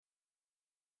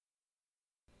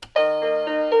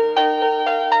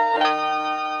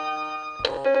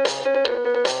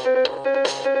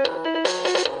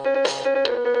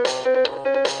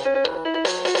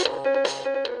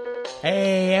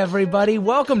everybody.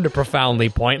 Welcome to Profoundly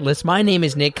Pointless. My name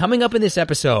is Nick. Coming up in this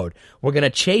episode, we're going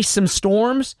to chase some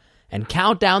storms and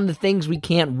count down the things we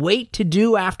can't wait to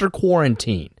do after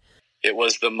quarantine. It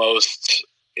was the most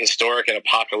historic and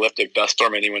apocalyptic dust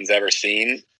storm anyone's ever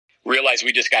seen. Realized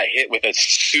we just got hit with a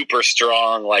super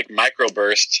strong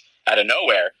microburst out of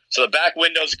nowhere. So the back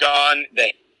window's gone,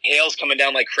 the hail's coming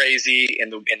down like crazy,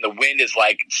 and the wind is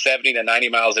like 70 to 90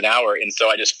 miles an hour. And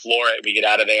so I just floor it. We get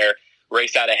out of there,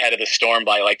 race out ahead of the storm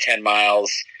by like 10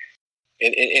 miles.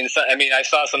 I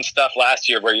saw some stuff last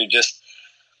year where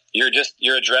your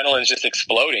adrenaline's just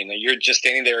exploding. You're just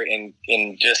standing there in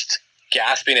just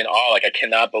gasping in awe. Like, I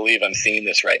cannot believe I'm seeing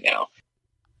this right now.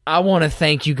 I want to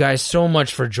thank you guys so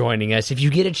much for joining us. If you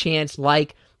get a chance,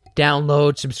 like,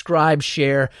 download, subscribe,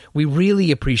 share. We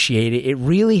really appreciate it. It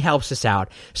really helps us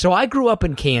out. So I grew up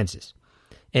in Kansas,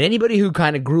 and anybody who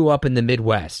kind of grew up in the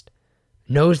Midwest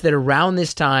knows that around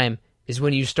this time is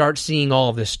when you start seeing all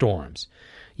of the storms.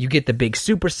 You get the big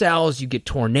supercells, you get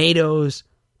tornadoes,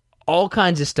 all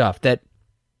kinds of stuff that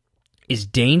is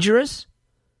dangerous,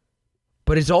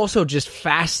 but is also just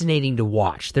fascinating to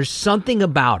watch. There's something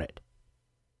about it.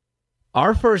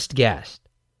 Our first guest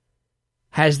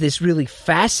has this really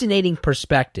fascinating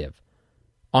perspective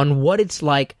on what it's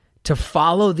like to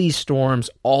follow these storms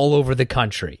all over the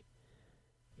country.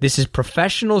 This is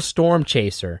professional storm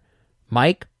chaser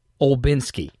Mike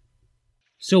Olbinski.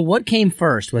 So what came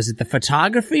first? Was it the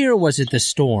photography or was it the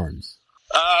storms?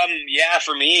 Yeah,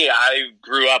 for me, I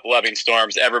grew up loving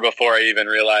storms ever before I even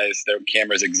realized their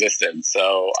cameras existed.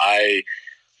 So I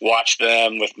watched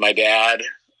them with my dad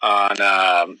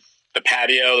on the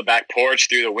patio, the back porch,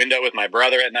 through the window with my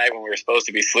brother at night when we were supposed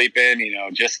to be sleeping,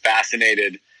 just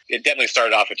fascinated. It definitely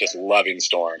started off with just loving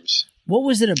storms. What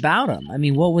was it about them? I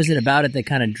mean, what was it about it that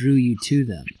kind of drew you to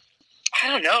them? I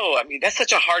don't know. I mean, that's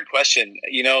such a hard question.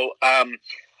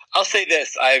 I'll say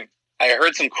this. I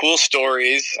heard some cool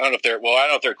stories. I don't know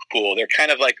if they're cool. They're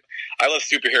kind of like, I love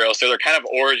superheroes, so they're kind of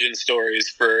origin stories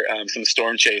for some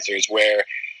storm chasers where,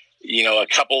 a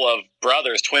couple of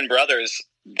twin brothers,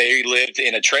 they lived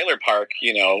in a trailer park,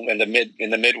 in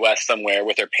the Midwest somewhere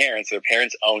with their parents. Their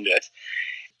parents owned it.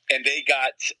 And they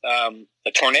got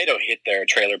a tornado hit their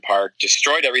trailer park,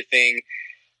 destroyed everything.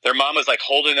 Their mom was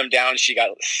holding them down. She got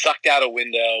sucked out a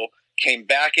window, came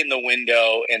back in the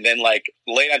window, and then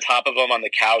laid on top of them on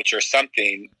the couch or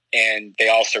something, and they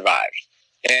all survived.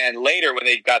 And later, when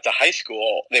they got to high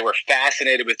school, they were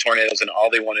fascinated with tornadoes, and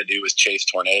all they wanted to do was chase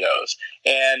tornadoes.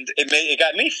 And it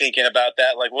got me thinking about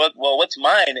that, what's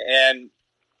mine? And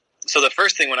so the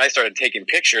first thing when I started taking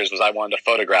pictures was I wanted to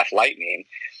photograph lightning,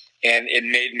 and it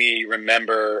made me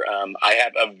remember. I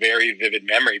have a very vivid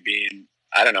memory being,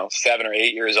 7 or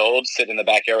 8 years old, sitting in the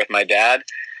backyard with my dad,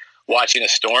 watching a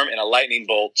storm, and a lightning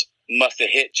bolt must have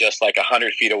hit just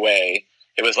 100 feet away.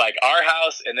 It was like our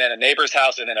house and then a neighbor's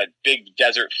house and then a big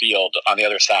desert field on the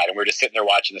other side. And we were just sitting there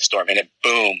watching the storm, and it,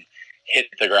 boom, hit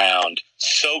the ground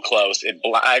so close. As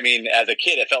a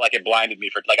kid, it felt like it blinded me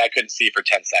I couldn't see for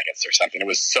 10 seconds or something. It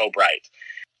was so bright.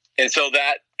 And so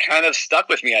that kind of stuck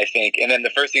with me, I think. And then the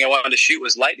first thing I wanted to shoot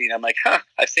was lightning. I'm like,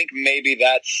 I think maybe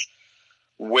that's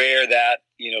where that,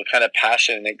 kind of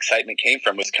passion and excitement came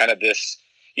from, was kind of this,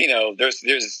 you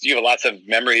have lots of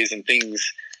memories and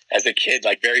things as a kid,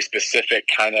 very specific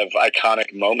kind of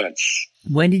iconic moments.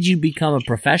 When did you become a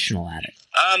professional at it?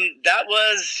 That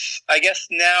was, I guess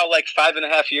now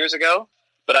 5.5 years ago,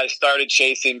 but I started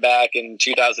chasing back in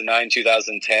 2009,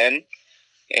 2010.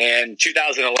 And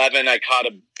 2011, I caught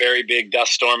a very big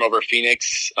dust storm over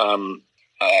Phoenix,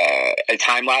 a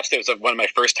time lapse. It was one of my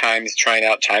first times trying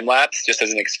out time lapse just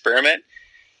as an experiment.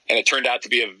 And it turned out to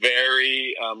be a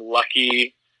very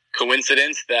lucky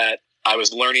coincidence that I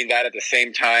was learning that at the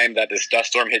same time that this dust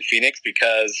storm hit Phoenix,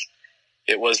 because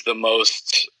it was the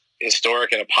most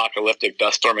historic and apocalyptic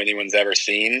dust storm anyone's ever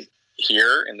seen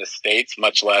here in the States,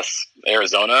 much less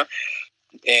Arizona.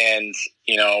 And,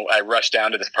 I rushed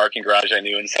down to this parking garage I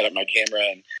knew and set up my camera,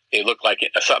 and it looked like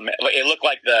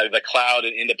the cloud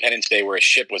in Independence Day where a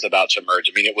ship was about to emerge.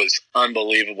 I mean, it was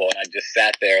unbelievable. And I just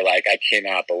sat there I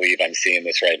cannot believe I'm seeing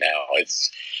this right now.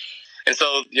 And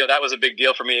so, that was a big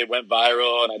deal for me. It went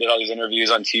viral, and I did all these interviews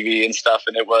on TV and stuff,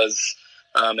 and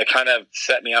it kind of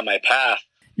set me on my path.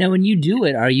 Now, when you do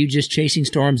it, are you just chasing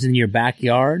storms in your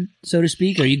backyard, so to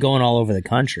speak, or are you going all over the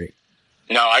country?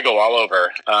 No, I go all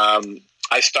over.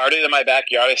 I started in my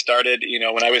backyard. I started,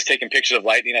 when I was taking pictures of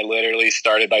lightning, I literally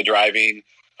started by driving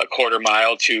a quarter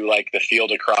mile to the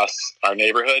field across our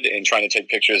neighborhood and trying to take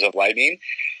pictures of lightning.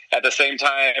 At the same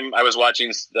time, I was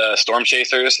watching the Storm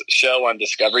Chasers show on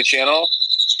Discovery Channel,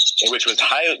 which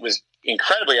was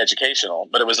incredibly educational,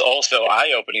 but it was also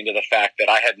eye-opening to the fact that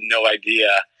I had no idea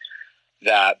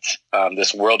that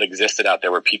this world existed out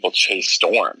there where people chase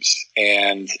storms.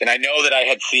 And I know that I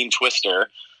had seen Twister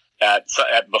at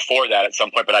before that at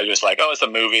some point, but I was just like, oh, it's a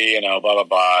movie, blah, blah,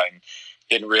 blah, and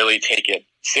didn't really take it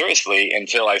seriously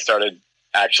until I started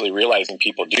actually realizing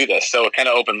people do this. So it kind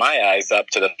of opened my eyes up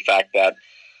to the fact that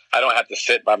I don't have to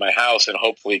sit by my house and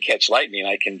hopefully catch lightning.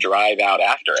 I can drive out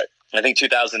after it. I think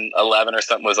 2011 or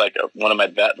something was like one of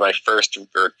my first,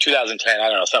 or 2010, I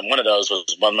don't know, something. One of those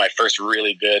was one of my first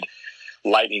really good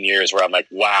lightning years where I'm like,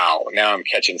 wow, now I'm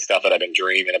catching stuff that I've been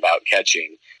dreaming about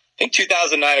catching. I think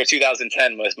 2009 or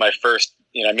 2010 was my first,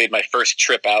 I made my first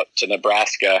trip out to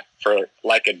Nebraska for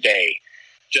like a day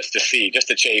just to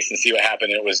chase and see what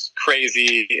happened. It was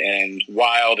crazy and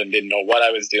wild and didn't know what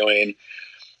I was doing.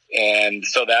 And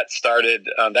so that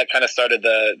kind of started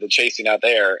the chasing out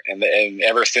there. And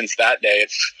ever since that day,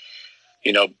 it's,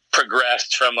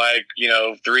 progressed from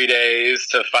 3 days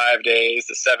to 5 days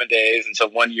to 7 days. And so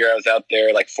one year I was out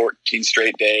there like 14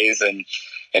 straight days.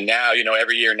 And now,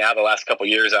 every year now, the last couple of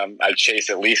years, I chase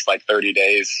at least like 30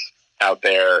 days out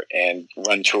there and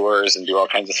run tours and do all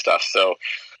kinds of stuff. So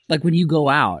like when you go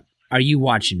out, are you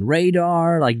watching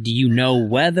radar? Like, do you know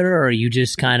weather, or are you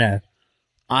just kind of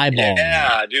eyeballing?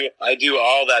 Yeah, I do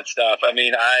all that stuff. I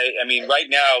mean, right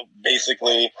now,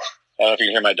 basically, I don't know if you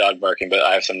can hear my dog barking, but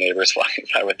I have some neighbors walking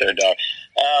by with their dog.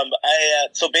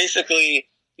 So basically,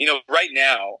 right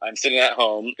now I'm sitting at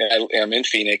home and I'm in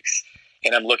Phoenix,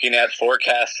 and I'm looking at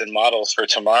forecasts and models for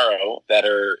tomorrow that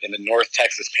are in the North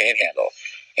Texas Panhandle.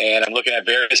 And I'm looking at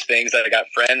various things that I got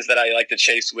friends that I like to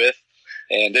chase with.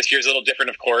 And this year's a little different,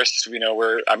 of course.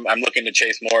 I'm looking to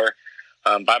chase more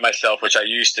by myself, which I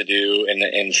used to do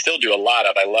and still do a lot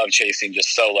of. I love chasing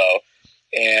just solo.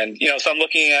 And, so I'm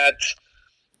looking at,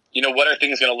 what are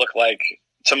things going to look like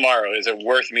tomorrow? Is it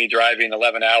worth me driving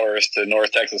 11 hours to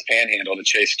North Texas Panhandle to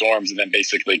chase storms and then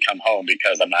basically come home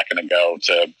because I'm not going to go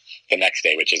to the next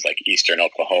day, which is like Eastern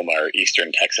Oklahoma or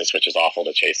Eastern Texas, which is awful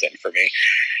to chase in for me.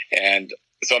 And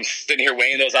so I'm sitting here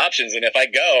weighing those options. And if I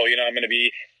go, I'm going to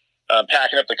be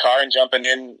packing up the car and jumping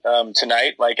in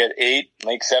tonight, like at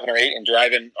 7 or 8, and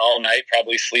driving all night,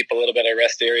 probably sleep a little bit at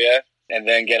rest area, and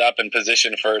then get up in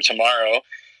position for tomorrow,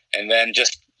 and then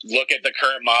just look at the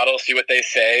current model, see what they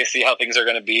say, see how things are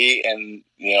going to be, and,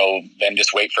 then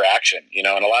just wait for action, and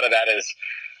a lot of that is,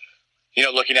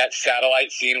 looking at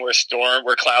satellite, seeing where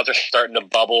clouds are starting to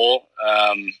bubble.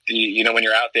 When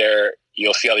you're out there,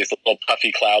 you'll see all these little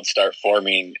puffy clouds start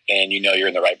forming, and you're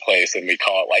in the right place. And we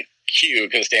call it like Q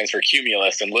because it stands for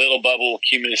cumulus, and little bubble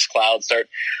cumulus clouds start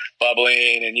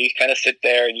bubbling, and you kind of sit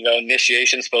there and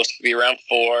initiation's supposed to be around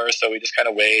 4, so we just kind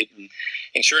of wait,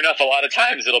 and sure enough, a lot of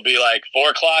times it'll be like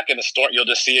 4 o'clock and the storm, you'll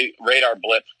just see a radar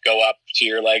blip go up to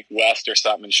your like west or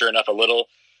something, and sure enough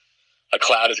a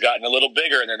cloud has gotten a little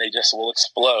bigger, and then they just will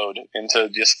explode into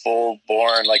just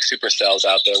full-born like supercells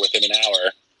out there within an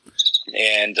hour.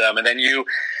 And then you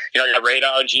got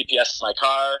radar and GPS in my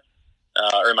car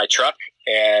or in my truck,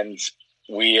 and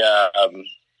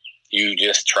you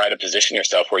just try to position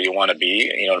yourself where you want to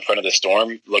be, in front of the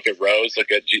storm. Look at roads,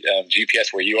 look at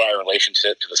GPS where you are in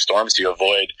relationship to the storm, so you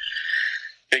avoid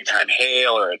big time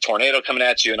hail or a tornado coming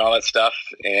at you and all that stuff.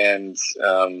 And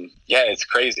it's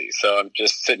crazy. So I'm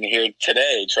just sitting here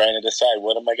today trying to decide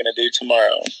what am I going to do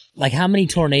tomorrow. Like, how many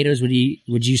tornadoes would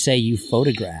you say you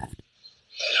photographed?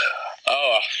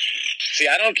 Oh, see,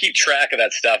 I don't keep track of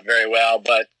that stuff very well,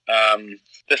 but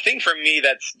the thing for me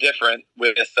that's different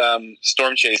with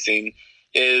storm chasing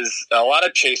is a lot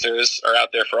of chasers are out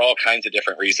there for all kinds of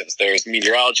different reasons. There's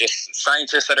meteorologists,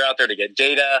 scientists that are out there to get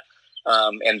data,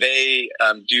 and they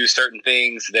do certain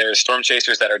things. There's storm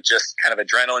chasers that are just kind of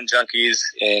adrenaline junkies,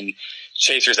 and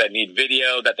chasers that need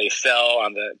video that they sell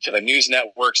to the news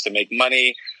networks to make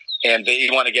money. And they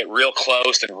want to get real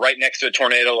close and right next to a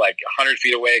tornado, like 100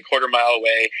 feet away, a quarter mile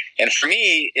away. And for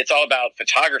me, it's all about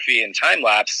photography and time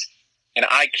lapse. And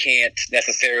I can't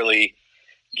necessarily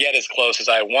get as close as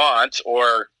I want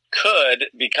or could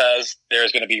because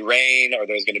there's going to be rain or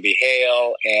there's going to be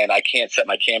hail, and I can't set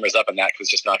my cameras up in that because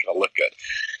it's just not going to look good.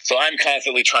 So I'm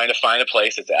constantly trying to find a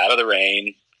place that's out of the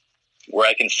rain where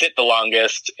I can sit the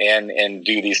longest and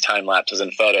do these time lapses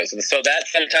and photos. And so that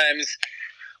sometimes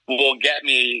will get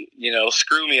me,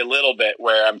 screw me a little bit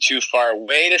where I'm too far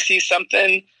away to see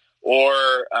something,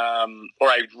 or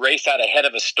I race out ahead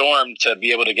of a storm to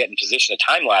be able to get in position to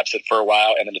time lapse it for a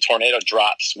while, and then the tornado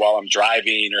drops while I'm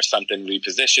driving or something,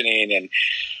 repositioning.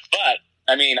 But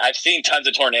I mean, I've seen tons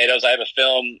of tornadoes. I have a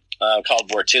film called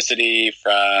Vorticity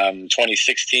from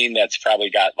 2016 that's probably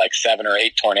got like 7 or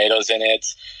 8 tornadoes in it.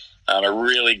 A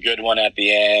really good one at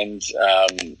the end.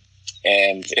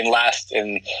 And in last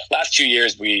 2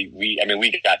 years,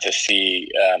 we got to see.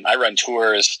 I run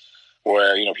tours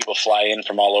where people fly in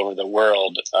from all over the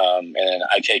world, and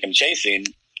I take them chasing.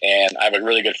 And I have a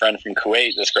really good friend from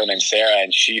Kuwait, this girl named Sarah,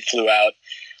 and she flew out,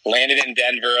 landed in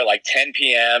Denver at like 10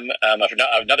 p.m.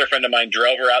 Another friend of mine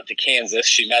drove her out to Kansas.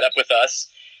 She met up with us,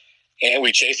 and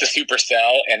we chased a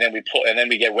supercell, and then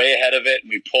we get way ahead of it, and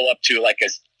we pull up to like a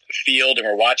field, and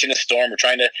we're watching a storm.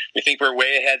 We think we're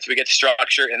way ahead, so we get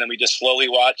structure, and then we just slowly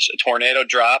watch a tornado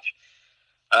drop.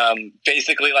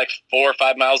 Basically like 4 or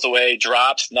 5 miles away,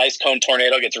 drops, nice cone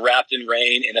tornado, gets wrapped in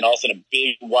rain, and then all of a sudden a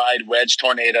big wide wedge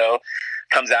tornado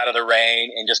comes out of the rain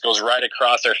and just goes right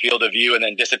across our field of view and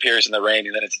then disappears in the rain,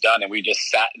 and then it's done. And we just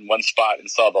sat in one spot and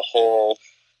saw the whole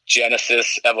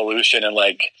genesis, evolution, and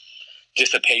like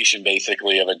dissipation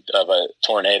basically of a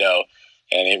tornado.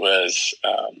 And it was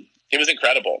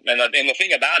incredible. And the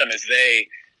thing about them is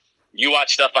you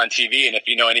watch stuff on TV, and if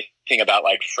you know anything about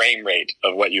like frame rate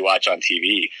of what you watch on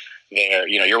TV,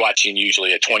 you're watching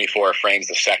usually at 24 frames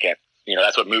a second.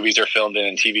 That's what movies are filmed in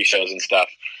and TV shows and stuff.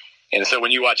 And so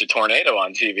when you watch a tornado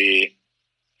on TV,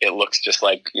 it looks just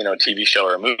like, a TV show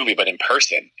or a movie, but in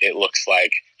person, it looks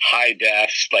like high def,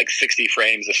 like 60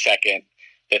 frames a second.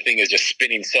 The thing is just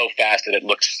spinning so fast that it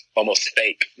looks almost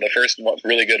fake. The first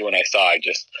really good one I saw,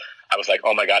 I was like,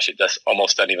 oh my gosh, it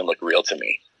almost doesn't even look real to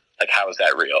me. Like, how is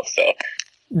that real? So,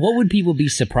 what would people be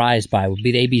surprised by? Would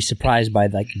they be surprised by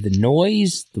like the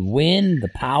noise, the wind, the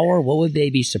power? What would they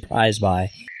be surprised by?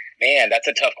 Man, that's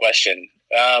a tough question.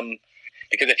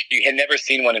 Because if you had never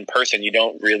seen one in person, you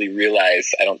don't really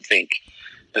realize, I don't think,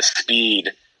 the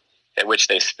speed at which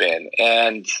they spin.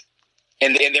 And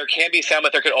there can be sound,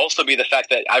 but there could also be the fact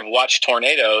that I've watched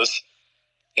tornadoes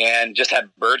and just have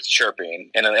birds chirping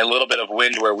and a little bit of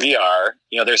wind where we are.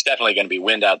 There's definitely going to be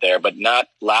wind out there, but not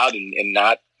loud and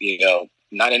not,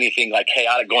 not anything like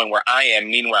chaotic going where I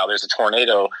am. Meanwhile, there's a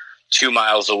tornado 2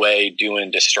 miles away doing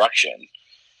destruction.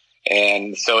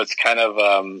 And so it's kind of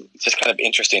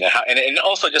interesting and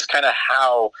also just kind of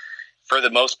how, for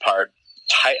the most part,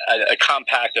 a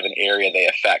compact of an area they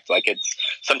affect. Like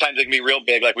sometimes it can be real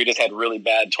big. Like we just had a really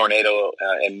bad tornado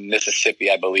in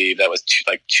Mississippi, I believe, that was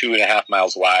 2.5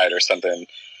 miles wide or something,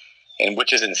 and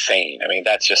which is insane. I mean,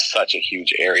 that's just such a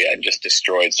huge area and just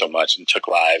destroyed so much and took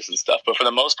lives and stuff. But for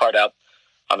the most part, out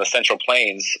on the Central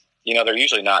Plains, they're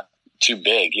usually not too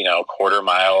big, quarter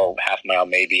mile, half mile,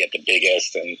 maybe at the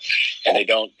biggest. And they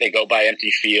go by empty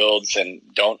fields and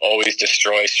don't always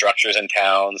destroy structures and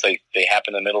towns. They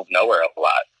happen in the middle of nowhere a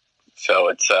lot. So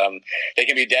it's, they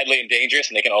can be deadly and dangerous,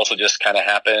 and they can also just kind of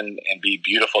happen and be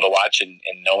beautiful to watch, and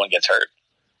no one gets hurt.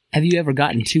 Have you ever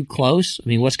gotten too close? I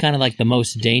mean, what's kind of like the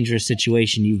most dangerous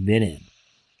situation you've been in?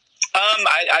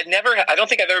 I don't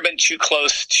think I've ever been too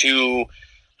close to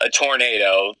a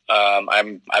tornado.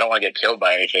 I don't want to get killed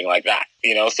by anything like that,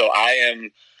 so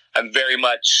I'm very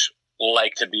much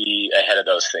like to be ahead of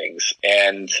those things.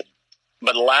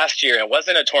 But last year, it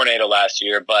wasn't a tornado last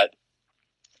year, but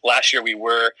last year we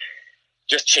were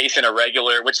just chasing a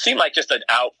regular, which seemed like just and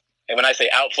when I say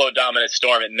outflow dominant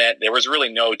storm, it meant there was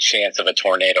really no chance of a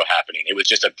tornado happening. It was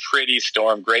just a pretty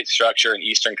storm, great structure in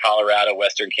eastern Colorado,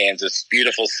 western Kansas,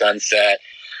 beautiful sunset,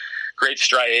 great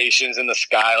striations in the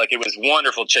sky. Like, it was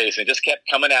wonderful chasing. It just kept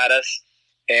coming at us.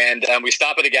 And we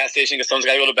stop at a gas station because someone's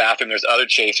got to go to the bathroom. There's other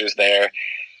chasers there.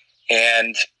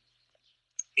 And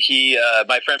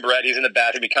my friend Brett, he's in the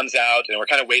bathroom. He comes out, and we're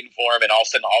kind of waiting for him. And all of a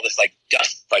sudden, all this like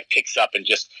dust like picks up and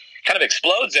just kind of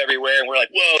explodes everywhere. And we're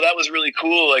like, whoa, that was really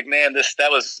cool. Like, man,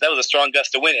 that was a strong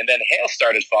gust of wind. And then hail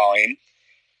started falling.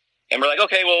 And we're like,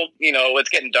 okay, well, it's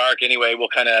getting dark anyway.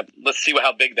 Let's see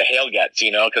how big the hail gets,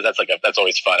 because that's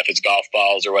always fun if it's golf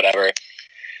balls or whatever.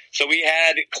 So we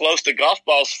had close to golf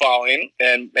balls falling,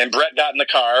 and Brett got in the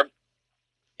car,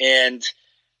 and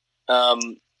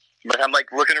I'm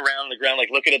like looking around the ground, like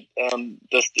looking at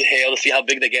the hail to see how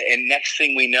big they get. And next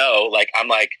thing we know, like I'm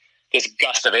like, this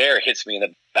gust of air hits me in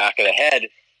the back of the head.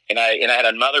 And I had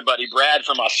another buddy, Brad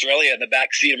from Australia, in the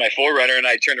back seat of my 4Runner, and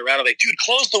I turned around and I'm like, dude,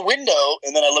 close the window.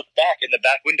 And then I looked back, and the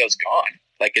back window's gone.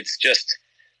 Like, it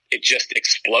just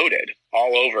exploded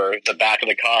all over the back of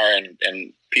the car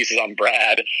and pieces on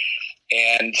Brad,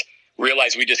 and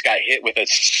realized we just got hit with a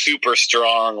super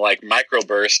strong, like,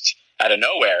 microburst out of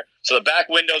nowhere. So the back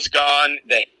window's gone,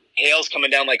 the hail's coming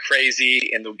down like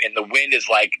crazy, and the wind is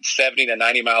like 70 to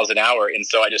 90 miles an hour. And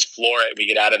so I just floor it. We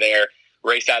get out of there,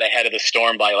 race out ahead of the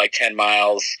storm by like 10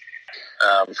 miles.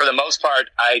 For the most part,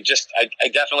 I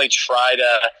definitely try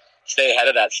to stay ahead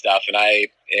of that stuff. And I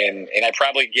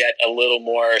probably get a little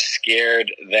more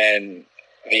scared than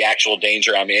the actual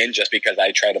danger I'm in, just because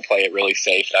I try to play it really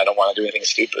safe and I don't want to do anything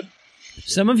stupid.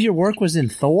 Some of your work was in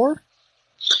Thor?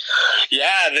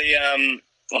 Yeah,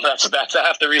 well, that's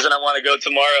half the reason I want to go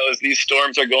tomorrow. Is these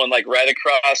storms are going like right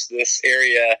across this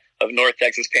area of North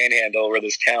Texas Panhandle, where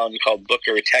this town called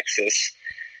Booker, Texas,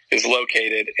 is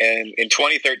located. And in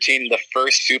 2013, the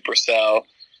first supercell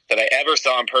that I ever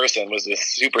saw in person was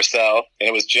this supercell, and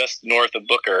it was just north of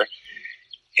Booker.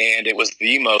 And it was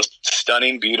the most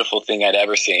stunning, beautiful thing I'd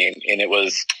ever seen. And it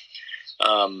was,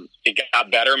 it got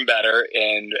better and better.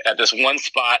 And at this one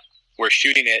spot, we're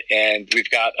shooting it, and we've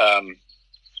got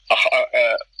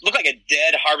looked like a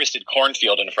dead harvested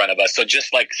cornfield in front of us. So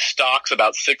just like stalks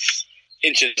about 6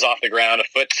 inches off the ground, a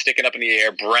foot sticking up in the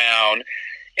air, brown.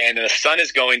 And the sun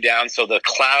is going down, so the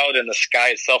cloud and the sky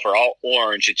itself are all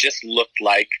orange. It just looked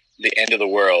like the end of the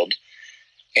world.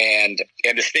 And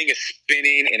this thing is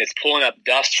spinning, and it's pulling up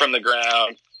dust from the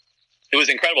ground. It was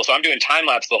incredible. So I'm doing time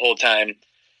lapse the whole time,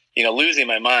 losing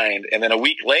my mind. And then a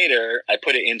week later, I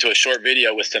put it into a short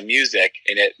video with some music,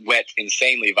 and it went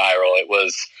insanely viral.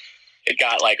 It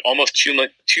got like almost 2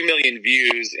 million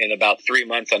views in about 3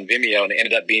 months on Vimeo, and it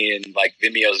ended up being like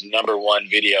Vimeo's #1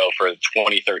 video for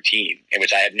 2013, and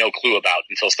which I had no clue about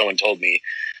until someone told me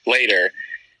later.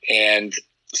 And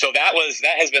so that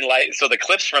has been so the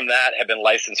clips from that have been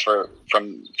licensed for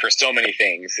so many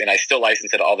things, and I still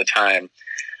license it all the time.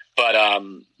 But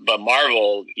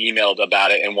Marvel emailed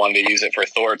about it and wanted to use it for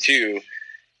Thor 2,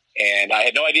 and I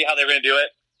had no idea how they were going to do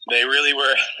it. They really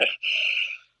were.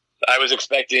 I was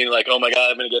expecting like, oh my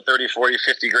God, I'm going to get 30, 40,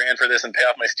 50 grand for this and pay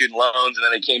off my student loans. And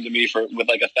then they came to me with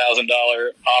like $1,000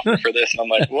 offer for this. And I'm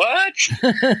like, what?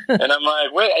 And I'm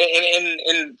like, wait.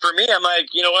 And for me, I'm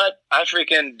like, you know what? I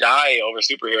freaking die over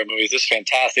superhero movies. This is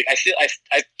fantastic.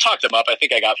 I talked them up. I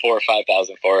think I got $4,000 or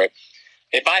 $5,000 for it.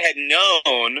 If I had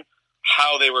known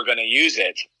how they were going to use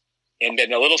it and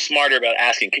been a little smarter about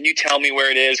asking, can you tell me where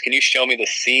it is? Can you show me the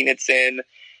scene it's in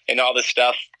and all this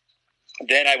stuff?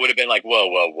 Then I would have been like,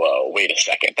 whoa, wait a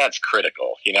second. That's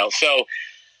critical, So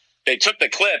they took the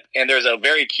clip, and there's a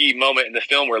very key moment in the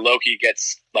film where Loki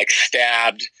gets like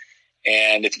stabbed,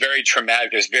 and it's very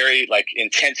traumatic. There's very like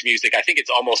intense music. I think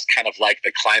it's almost kind of like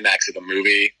the climax of the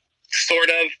movie, sort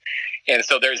of. And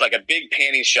so there's like a big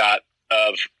panning shot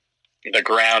of the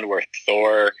ground where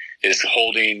Thor is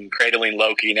cradling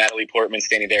Loki, Natalie Portman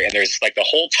standing there. And there's like the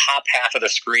whole top half of the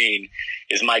screen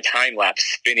is my time lapse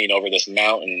spinning over this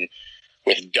mountain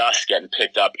with dust getting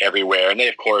picked up everywhere. And they,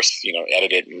 of course,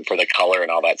 edit it for the color and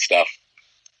all that stuff.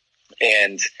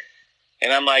 And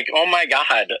I'm like, oh my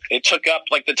God, it took up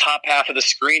like the top half of the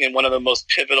screen in one of the most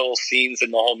pivotal scenes in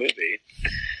the whole movie.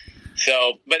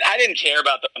 So, but I didn't care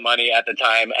about the money at the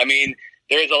time. I mean,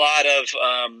 there's a lot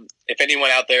of, if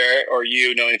anyone out there or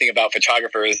you know anything about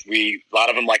photographers, a lot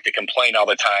of them like to complain all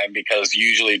the time because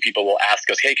usually people will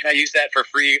ask us, hey, can I use that for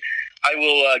free? I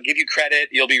will give you credit.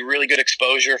 You'll be really good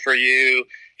exposure for you.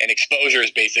 And exposure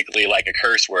is basically like a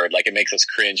curse word. Like it makes us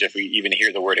cringe if we even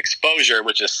hear the word exposure,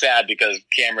 which is sad because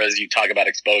cameras, you talk about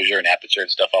exposure and aperture and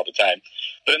stuff all the time.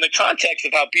 But in the context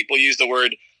of how people use the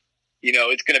word,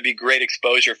 it's going to be great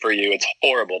exposure for you. It's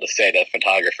horrible to say to a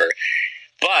photographer.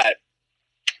 But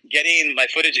getting my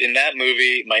footage in that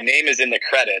movie, my name is in the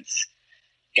credits,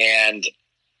 and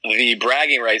the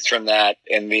bragging rights from that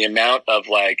and the amount of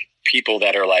like people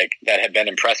that have been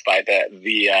impressed by that,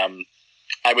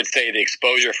 I would say the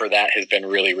exposure for that has been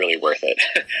really, really worth it.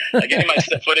 Like getting my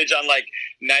footage on like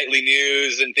nightly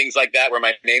news and things like that, where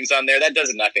my name's on there, that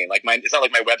does nothing. Like it's not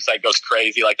like my website goes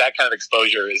crazy. Like that kind of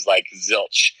exposure is like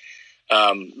zilch.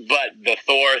 But the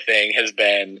Thor thing has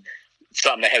been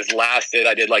something that has lasted.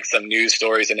 I did like some news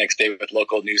stories the next day with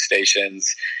local news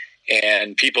stations,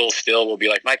 and people still will be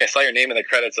like, Mike, I saw your name in the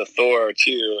credits of Thor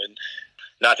too. And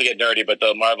not to get nerdy, but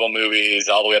the Marvel movies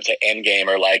all the way up to Endgame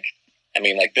are like,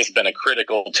 this has been a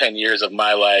critical 10 years of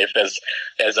my life as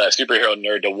a superhero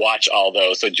nerd to watch all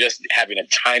those. So just having a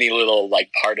tiny little like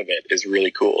part of it is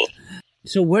really cool.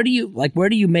 So where do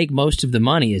you make most of the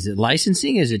money? Is it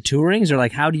licensing? Is it tourings? Or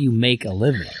like, how do you make a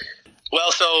living?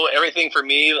 Well, so everything for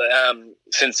me,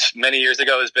 since many years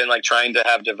ago has been like trying to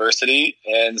have diversity.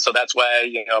 And so that's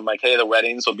why, I'm like, hey, the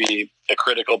weddings will be a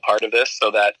critical part of this.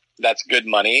 So that's good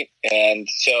money. And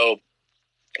so,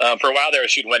 for a while there, I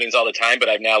was shooting weddings all the time, but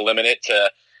I've now limited it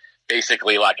to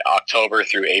basically like October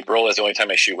through April is the only time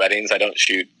I shoot weddings. I don't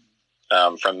shoot,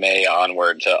 from May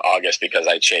onward to August because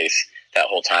I chase that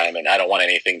whole time. And I don't want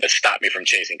anything to stop me from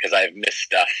chasing because I've missed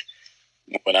stuff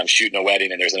when I'm shooting a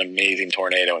wedding and there's an amazing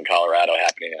tornado in Colorado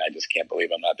happening and I just can't believe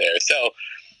I'm not there.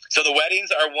 So the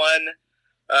weddings are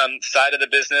one side of the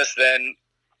business. Then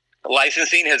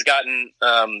licensing has gotten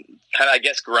kind of, I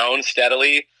guess, grown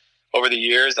steadily over the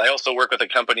years. I also work with a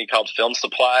company called Film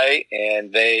Supply,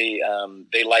 and they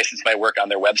license my work on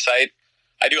their website.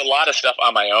 I do a lot of stuff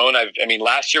on my own. I mean,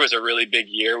 last year was a really big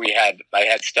year. I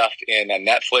had stuff in a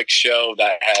Netflix show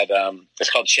that had, it's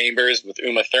called Chambers with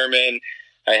Uma Thurman.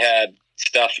 I had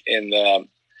stuff in the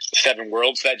Seven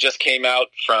Worlds that just came out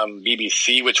from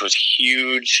BBC, which was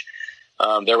huge.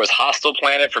 There was Hostile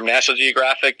Planet from National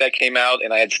Geographic that came out,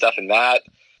 and I had stuff in that.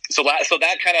 So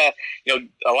that kind of,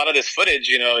 a lot of this footage,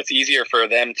 it's easier for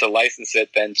them to license it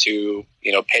than to,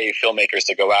 pay filmmakers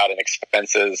to go out and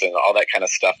expenses and all that kind of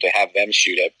stuff to have them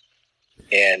shoot it.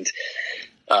 And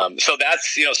so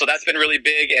that's been really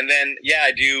big. And then,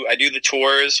 I do the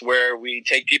tours where we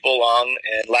take people along.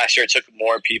 And last year I took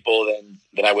more people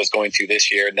than I was going to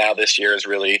this year. Now this year is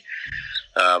really,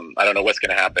 I don't know what's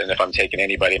going to happen if I'm taking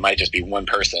anybody. It might just be one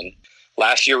person.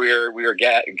 Last year we were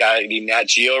guiding Nat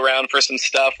Geo around for some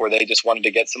stuff where they just wanted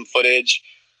to get some footage.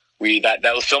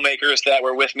 Those filmmakers that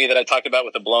were with me that I talked about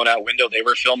with the blown out window, they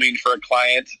were filming for a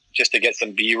client just to get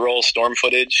some B-roll storm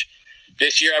footage.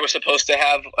 This year I was supposed to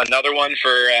have another one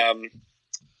for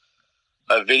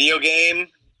a video game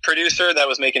producer that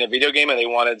was making a video game, and they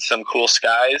wanted some cool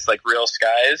skies, like real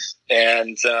skies.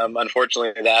 And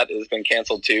unfortunately that has been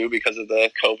canceled too because of the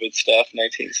COVID stuff,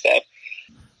 19 stuff.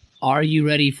 Are you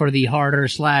ready for the harder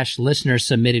 / listener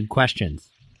submitted questions?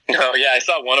 Oh, yeah, I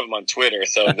saw one of them on Twitter,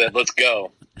 so let's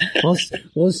go.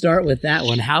 We'll start with that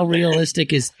one. How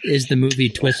realistic is the movie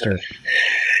Twister?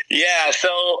 Yeah,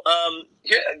 so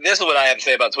this is what I have to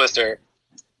say about Twister.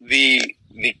 The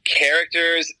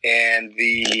characters and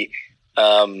the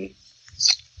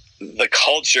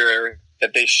culture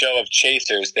that they show of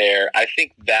chasers there, I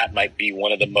think that might be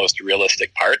one of the most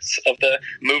realistic parts of the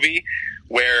movie,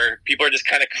 where people are just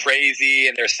kind of crazy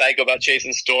and they're psycho about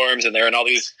chasing storms, and they're in all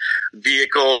these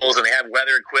vehicles and they have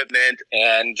weather equipment,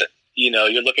 and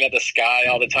you're looking at the sky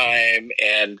all the time.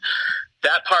 And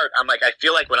that part, I'm like, I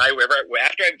feel like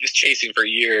after I was chasing for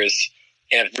years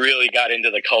and really got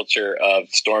into the culture of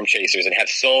storm chasers and have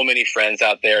so many friends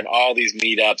out there and all these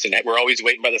meetups, and we're always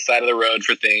waiting by the side of the road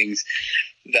for things,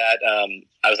 that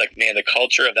I was like, man, the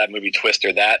culture of that movie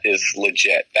Twister, that is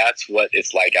legit. That's what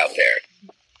it's like out there.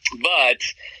 But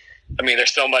I mean,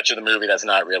 there's so much of the movie that's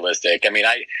not realistic. I mean,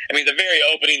 the very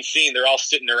opening scene, they're all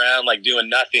sitting around like doing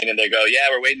nothing, and they go, "Yeah,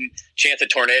 we're waiting chance of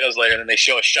tornadoes later," and then they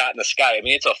show a shot in the sky. I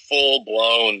mean, it's a full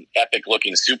blown, epic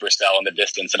looking supercell in the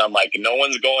distance, and I'm like, no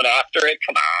one's going after it.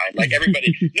 Come on, like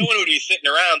everybody, no one would be sitting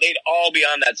around. They'd all be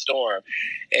on that storm,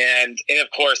 and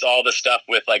of course, all the stuff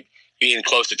with like being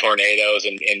close to tornadoes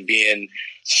and being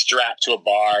strapped to a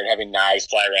bar and having knives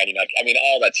fly around.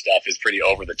 All that stuff is pretty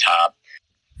over the top.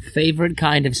 Favorite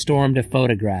kind of storm to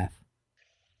photograph?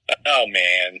 Oh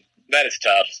man, that is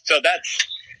tough. So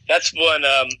that's one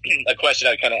a question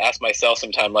I kind of ask myself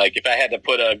sometime. Like, if I had to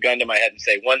put a gun to my head and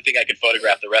say one thing I could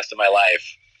photograph the rest of my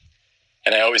life,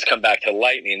 and I always come back to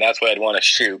lightning, that's what I'd want to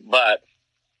shoot. But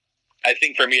I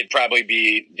think for me it'd probably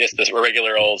be just this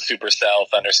regular old supercell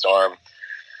thunderstorm.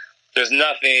 There's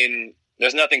nothing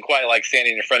quite like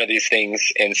standing in front of these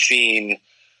things and seeing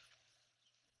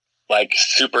like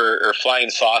super or flying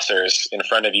saucers in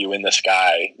front of you in the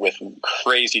sky with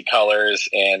crazy colors.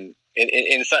 And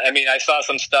I saw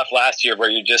some stuff last year where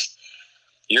your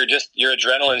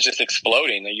adrenaline is just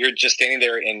exploding. You're just standing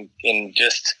there in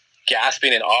just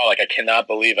gasping in awe. Like, I cannot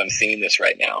believe I'm seeing this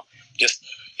right now. Just,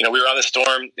 we were on the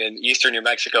storm in eastern New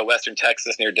Mexico, western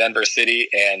Texas, near Denver City.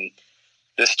 And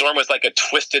this storm was like a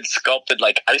twisted, sculpted,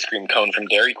 like ice cream cone from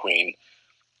Dairy Queen.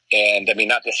 And I mean,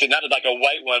 not like a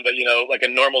white one, but like a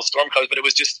normal storm cone, but it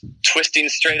was just twisting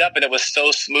straight up, and it was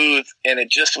so smooth, and it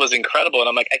just was incredible. And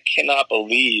I'm like, I cannot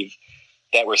believe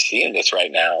that we're seeing this right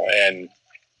now. And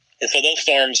so those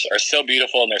storms are so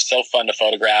beautiful, and they're so fun to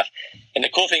photograph. And the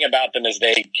cool thing about them is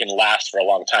they can last for a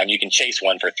long time. You can chase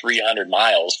one for 300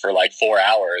 miles for like 4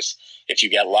 hours if you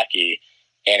get lucky,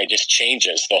 and it just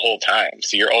changes the whole time.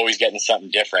 So you're always getting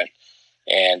something different,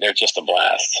 and they're just a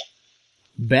blast.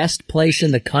 Best place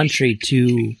in the country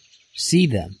to see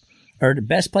them, or the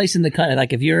best place in the country?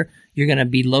 Like, if you're going to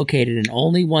be located in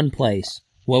only one place,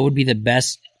 what would be the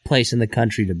best place in the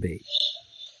country to be?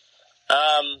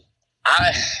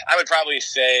 I would probably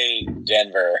say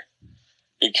Denver,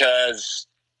 because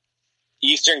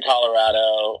eastern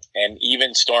Colorado and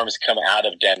even storms come out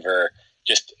of Denver.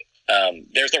 Just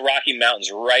there's the Rocky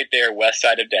Mountains right there, west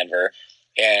side of Denver,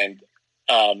 and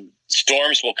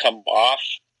storms will come off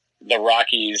the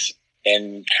Rockies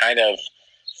and kind of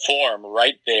form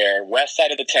right there, west side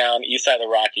of the town, east side of the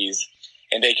Rockies,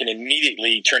 and they can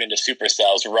immediately turn into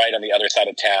supercells right on the other side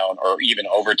of town, or even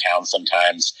over town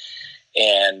sometimes.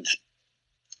 And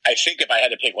I think if I had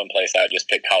to pick one place, I would just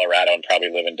pick Colorado and probably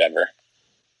live in Denver.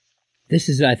 This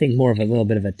is, I think, more of a little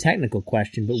bit of a technical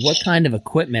question, but what kind of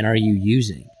equipment are you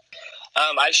using?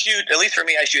 I shoot, at least for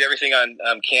me, I shoot everything on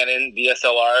Canon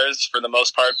DSLRs for the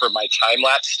most part for my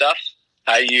time-lapse stuff.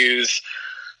 I use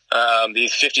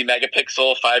these 50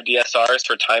 megapixel 5DSRs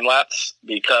for time-lapse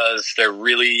because they're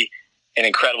really an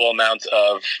incredible amount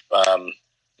of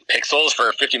pixels.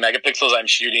 For 50 megapixels, I'm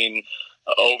shooting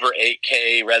over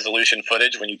 8K resolution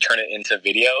footage when you turn it into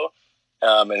video.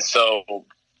 And so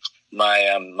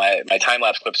my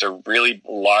time-lapse clips are really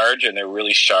large and they're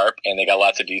really sharp and they got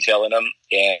lots of detail in them,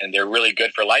 and they're really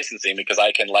good for licensing because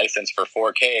I can license for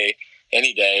 4K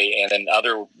any day, and then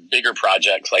other bigger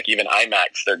projects like even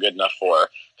IMAX they're good enough for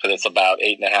because it's about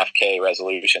 8.5K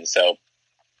resolution. So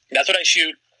that's what I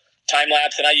shoot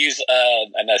time-lapse, and I use a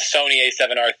Sony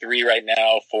A7R III right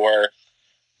now for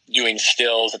doing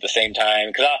stills at the same time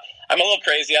because I'm a little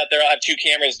crazy out there. I'll have two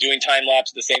cameras doing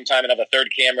time-lapse at the same time and I have a third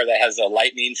camera that has a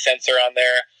lightning sensor on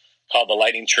there called the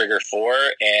Lightning Trigger 4,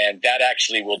 and that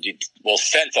actually will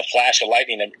sense a flash of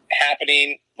lightning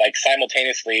happening, like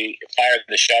simultaneously fire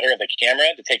the shutter of the camera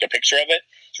to take a picture of it.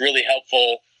 It's really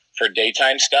helpful for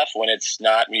daytime stuff when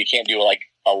you can't do like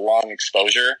a long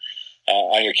exposure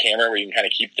on your camera where you can kind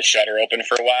of keep the shutter open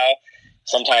for a while.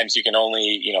 Sometimes you can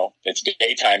only, it's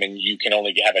daytime and you can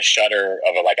only have a shutter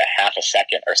of like a half a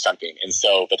second or something. And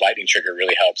so the Lightning Trigger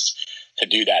really helps to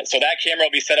do that. So that camera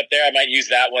will be set up there. I might use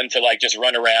that one to like just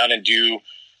run around and do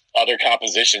other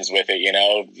compositions with it.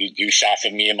 You do shots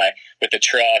of me with the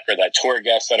truck or the tour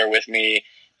guests that are with me.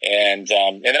 And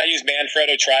then I use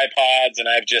Manfrotto tripods, and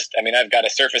I've got a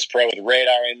Surface Pro with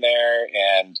radar in there,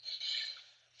 and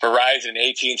Verizon and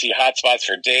AT&T hotspots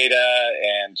for data,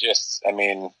 and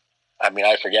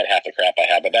I forget half the crap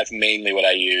I have, but that's mainly what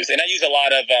I use. And I use a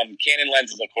lot of Canon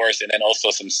lenses, of course, and then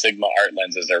also some Sigma art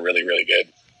lenses are really, really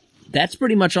good. That's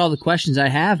pretty much all the questions I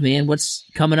have, man. What's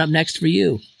coming up next for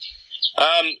you?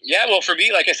 Well, for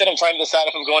me, like I said, I'm trying to decide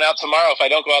if I'm going out tomorrow. If I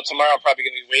don't go out tomorrow, I'm probably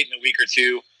going to be waiting a week or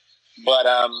two. But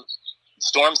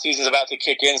storm season's about to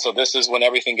kick in, so this is when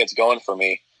everything gets going for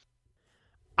me.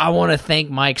 I want to thank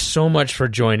Mike so much for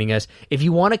joining us. If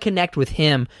you want to connect with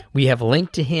him, we have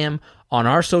linked to him on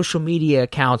our social media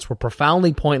accounts. We're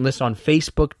Profoundly Pointless on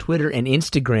Facebook, Twitter, and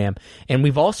Instagram. And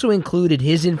we've also included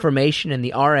his information in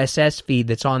the RSS feed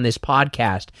that's on this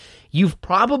podcast. You've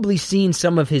probably seen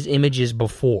some of his images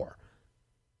before,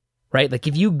 right? Like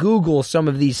if you Google some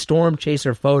of these storm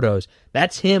chaser photos,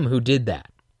 that's him who did that.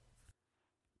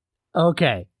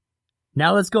 Okay,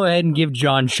 now let's go ahead and give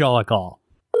John Shull a call.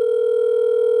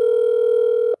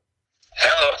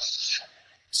 Hello.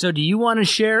 So do you want to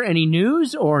share any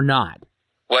news or not?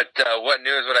 What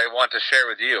news would I want to share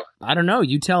with you? I don't know.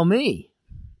 You tell me.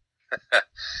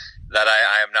 That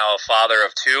I am now a father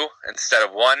of two instead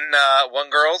of one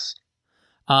girls?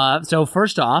 So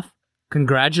first off,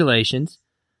 congratulations.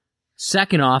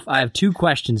 Second off, I have two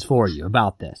questions for you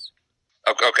about this.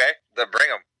 Okay, then bring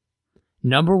them.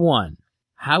 Number one,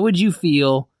 how would you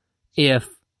feel if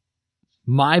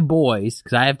my boys,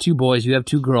 because I have two boys, you have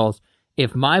two girls,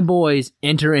 if my boys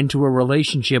enter into a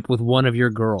relationship with one of your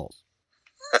girls?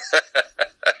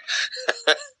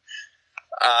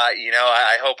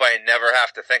 I hope I never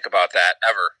have to think about that,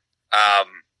 ever.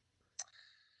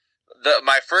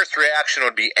 My first reaction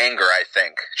would be anger, I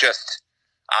think. Just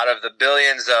out of the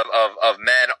billions of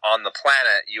men on the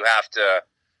planet, you have to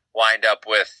wind up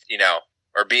with,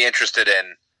 or be interested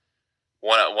in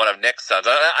one of Nick's sons.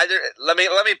 Let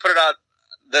me put it out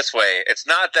this way. It's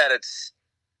not that it's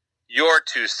your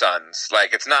two sons.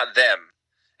 Like, it's not them.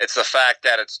 It's the fact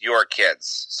that it's your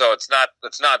kids. So it's not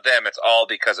them. It's all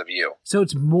because of you. So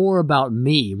it's more about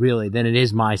me, really, than it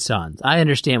is my sons. I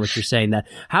understand what you're saying. That.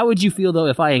 How would you feel, though,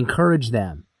 if I encourage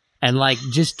them and,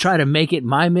 just try to make it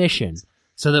my mission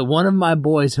so that one of my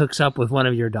boys hooks up with one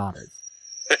of your daughters?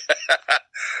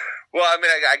 Well,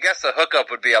 I guess a hookup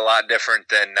would be a lot different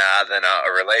than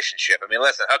a relationship.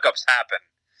 Listen, hookups happen.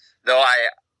 Though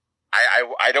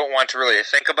I don't want to really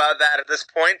think about that at this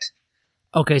point.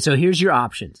 Okay, so here's your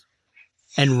options.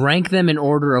 And rank them in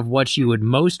order of what you would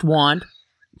most want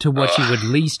to what you would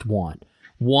least want.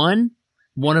 1,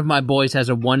 one of my boys has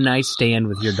a one-night stand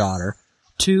with your daughter.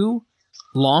 2,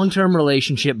 long-term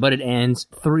relationship, but it ends.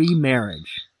 3,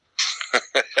 marriage.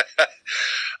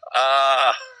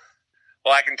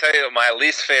 Well, I can tell you that my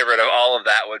least favorite of all of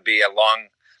that would be a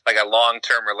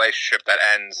long-term relationship that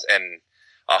ends in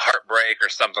a heartbreak or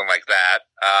something like that.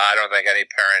 I don't think any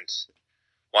parent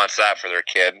wants that for their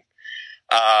kid.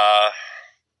 Then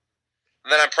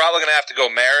I'm probably going to have to go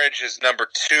marriage as number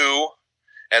 2,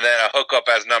 and then a hookup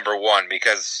as number 1,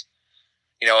 because,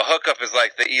 a hookup is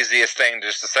like the easiest thing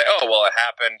just to say, oh, well, it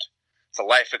happened. It's a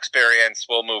life experience.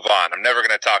 We'll move on. I'm never going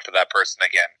to talk to that person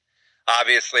again.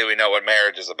 Obviously, we know what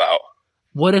marriage is about.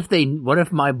 What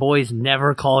if my boys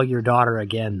never call your daughter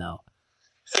again, though?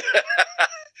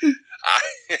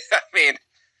 I mean,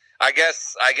 I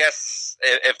guess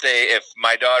if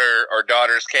my daughter or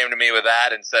daughters came to me with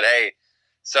that and said, "Hey,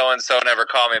 so and so never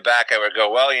called me back," I would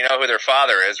go, "Well, you know who their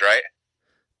father is, right?"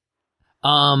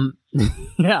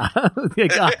 Yeah.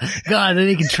 God, then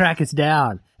he can track us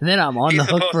down, and then I'm on the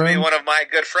hook for him. He's supposed to be one of my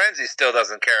good friends. He still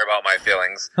doesn't care about my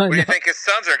feelings. What do you think his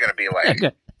sons are going to be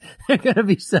like? They're gonna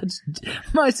be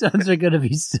my sons are gonna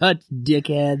be such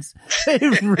dickheads. They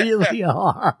really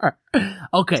are.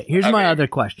 Okay, here's my other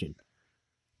question.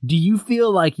 Do you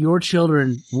feel like your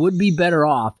children would be better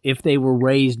off if they were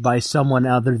raised by someone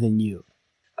other than you?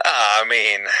 I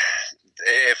mean,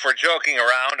 if we're joking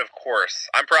around, of course.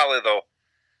 I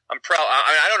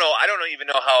don't even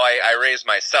know how I raise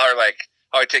myself, or like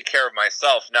how I take care of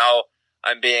myself. Now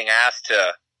I'm being asked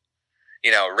to,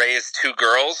 raise two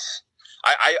girls.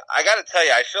 I got to tell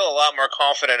you, I feel a lot more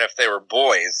confident if they were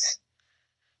boys,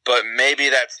 but maybe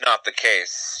that's not the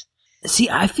case. See,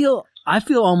 I feel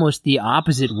almost the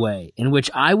opposite way, in which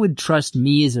I would trust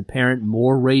me as a parent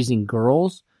more raising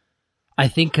girls. I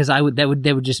think because they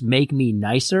would just make me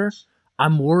nicer.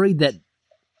 I'm worried that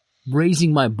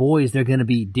raising my boys, they're going to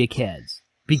be dickheads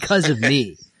because of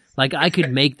me. Like I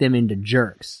could make them into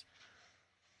jerks.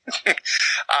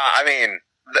 I mean,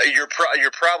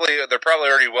 they're probably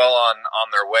already well on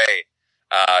their way,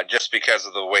 just because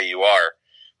of the way you are.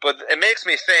 But it makes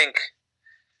me think,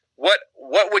 what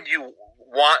would you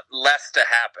want less to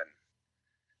happen?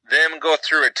 Them go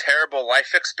through a terrible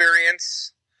life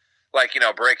experience, like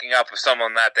breaking up with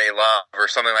someone that they love or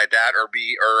something like that, or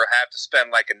have to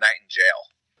spend like a night in jail.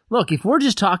 Look, if we're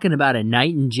just talking about a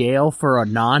night in jail for a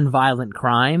non-violent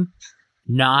crime,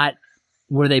 not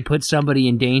where they put somebody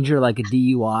in danger like a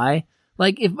DUI.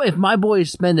 Like if my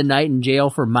boys spend the night in jail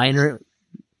for minor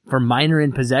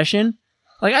in possession,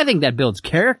 like I think that builds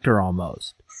character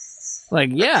almost. Like,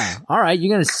 yeah, all right,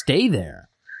 you're gonna stay there.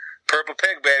 Purple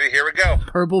pig, baby, here we go.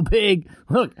 Purple pig.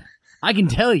 Look, I can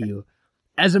tell you,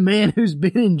 as a man who's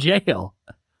been in jail,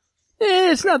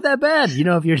 it's not that bad,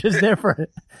 if you're just there for it,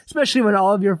 especially when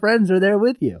all of your friends are there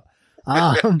with you.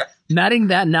 Not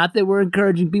that we're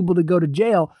encouraging people to go to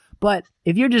jail, but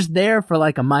if you're just there for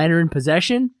like a minor in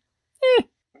possession, I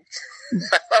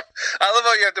love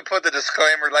how you have to put the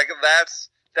disclaimer. Like that's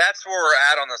where we're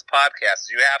at on this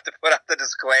podcast. You have to put up the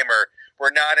disclaimer.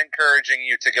 We're not encouraging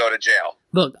you to go to jail.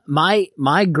 Look, my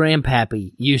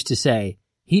grandpappy used to say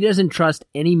he doesn't trust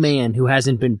any man who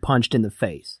hasn't been punched in the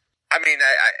face. I mean,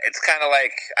 it's kind of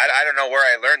like, I don't know where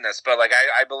I learned this, but like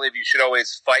I believe you should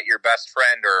always fight your best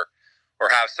friend or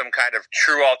have some kind of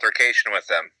true altercation with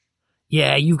them.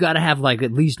 Yeah, you've got to have like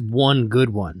at least one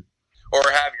good one. Or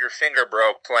have your finger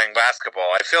broke playing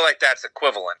basketball. I feel like that's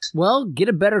equivalent. Well, get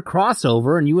a better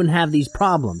crossover and you wouldn't have these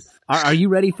problems. Are you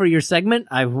ready for your segment?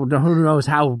 Who knows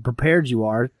how prepared you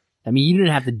are. I mean, you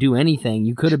didn't have to do anything.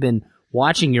 You could have been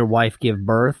watching your wife give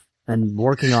birth and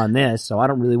working on this, so I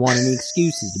don't really want any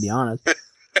excuses, to be honest.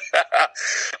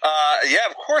 Yeah,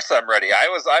 of course I'm ready. I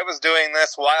was doing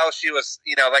this while she was,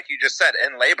 like you just said,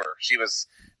 in labor. She was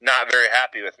not very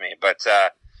happy with me, but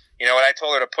when I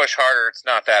told her to push harder, it's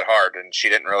not that hard, and she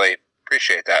didn't really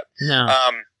appreciate that. No.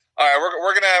 All right,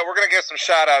 we're gonna give some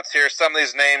shout outs here. Some of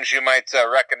these names you might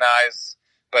recognize,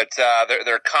 but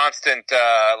they're constant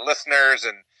listeners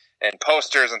and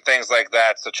posters and things like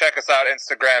that. So check us out: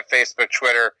 Instagram, Facebook,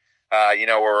 Twitter. You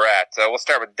know where we're at. We'll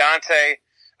start with Dante,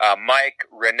 Mike,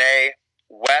 Renee,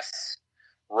 Wes,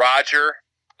 Roger,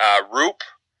 Roop.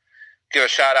 Give a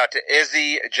shout out to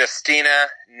Izzy, Justina,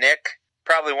 Nick.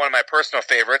 Probably one of my personal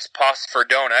favorites, Pos for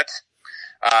Donut.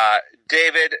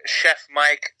 David, Chef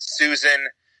Mike, Susan,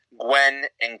 Gwen,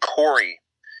 and Corey.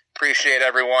 Appreciate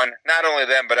everyone. Not only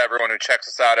them, but everyone who checks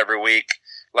us out every week,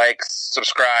 likes,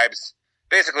 subscribes,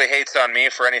 basically hates on me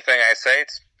for anything I say.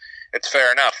 It's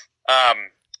fair enough.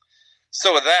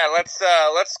 So with that,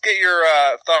 let's get your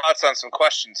thoughts on some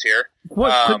questions here.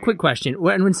 Quick question.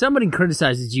 When somebody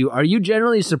criticizes you, are you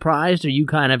generally surprised or you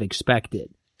kind of expect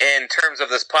it? In terms of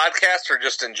this podcast or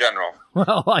just in general?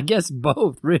 Well, I guess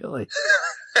both, really.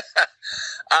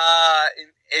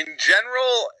 In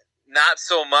general, not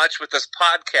so much. With this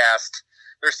podcast,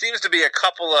 there seems to be a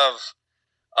couple of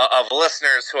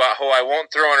listeners who I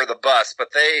won't throw under the bus,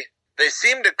 but they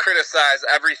seem to criticize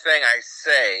everything I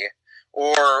say,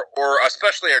 or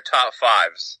especially our top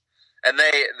fives, and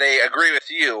they agree with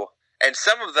you. And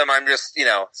some of them, I'm just,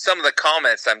 some of the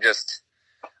comments, I just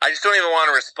don't even want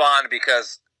to respond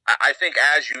because I think,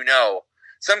 as you know,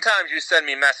 sometimes you send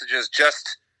me messages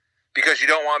just because you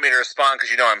don't want me to respond because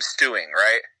you know I'm stewing,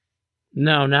 right?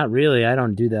 No, not really. I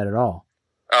don't do that at all.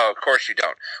 Oh, of course you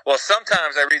don't. Well,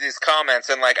 sometimes I read these comments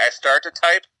and like I start to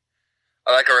type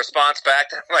like a response back.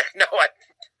 And I'm like, no, I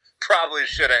probably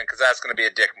shouldn't because that's going to be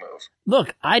a dick move.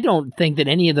 Look, I don't think that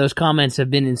any of those comments have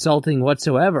been insulting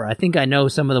whatsoever. I think I know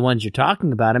some of the ones you're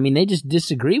talking about. I mean, they just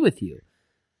disagree with you.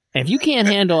 And if you can't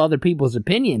handle other people's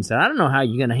opinions, then I don't know how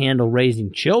you're going to handle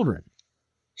raising children.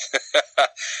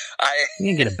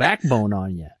 You can get a backbone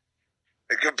on you.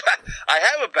 I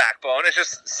have a backbone. It's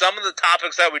just some of the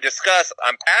topics that we discuss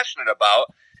I'm passionate about,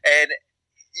 and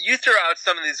you throw out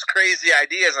some of these crazy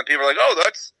ideas, and people are like, "Oh,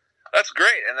 that's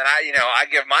great," and then I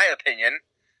give my opinion,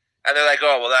 and they're like,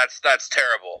 "Oh, well, that's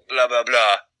terrible." Blah blah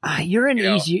blah. You're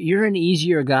an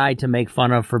easier guy to make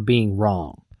fun of for being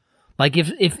wrong. Like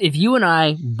if you and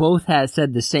I both had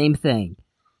said the same thing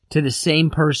to the same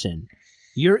person,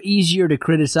 you're easier to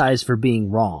criticize for being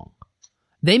wrong.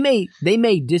 They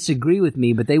may disagree with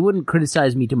me, but they wouldn't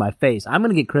criticize me to my face. I'm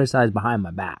going to get criticized behind my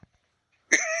back.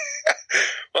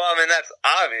 Well, I mean, that's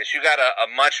obvious. You got a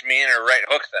much meaner right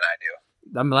hook than I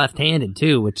do. I'm left-handed,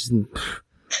 too, which is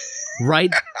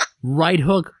right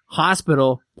hook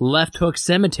hospital, left hook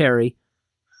cemetery.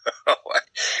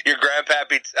 Your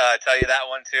grandpappy tell you that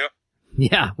one, too?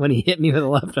 Yeah, when he hit me with a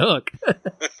left hook.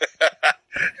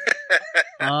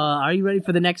 Are you ready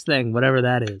for the next thing, whatever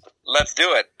that is? Let's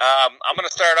do it. I'm going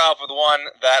to start off with one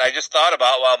that I just thought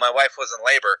about while my wife was in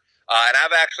labor, and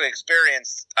I've actually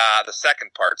experienced the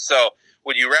second part. So,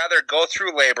 would you rather go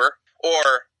through labor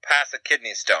or pass a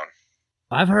kidney stone?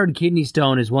 I've heard kidney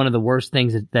stone is one of the worst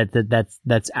things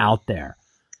that's out there.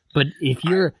 But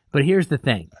here's the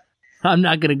thing. I'm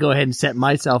not going to go ahead and set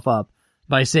myself up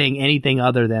by saying anything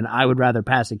other than I would rather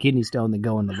pass a kidney stone than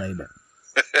go into labor.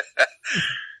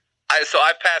 So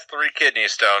I've passed 3 kidney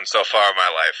stones so far in my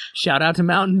life. Shout out to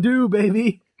Mountain Dew,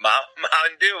 baby.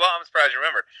 Mountain Dew. Well, I'm surprised you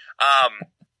remember.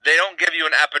 They don't give you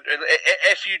an epidural.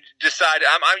 If you decide,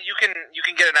 you can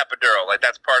get an epidural. Like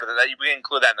that's part of it. We can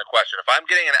include that in the question. If I'm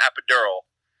getting an epidural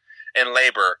in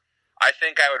labor, I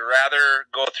think I would rather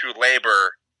go through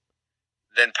labor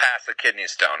than pass a kidney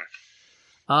stone.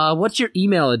 What's your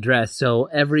email address so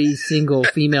every single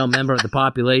female member of the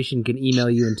population can email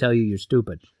you and tell you you're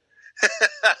stupid?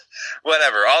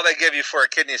 Whatever. All they give you for a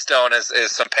kidney stone is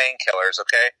some painkillers,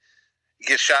 okay? You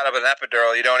get shot up with an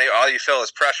epidural, all you feel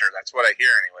is pressure. That's what I hear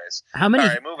anyways.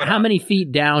 How many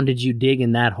feet down did you dig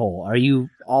in that hole? Are you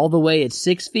all the way at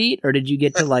 6 feet, or did you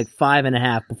get to like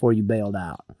 5.5 before you bailed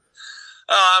out?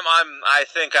 I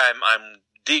think I'm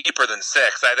deeper than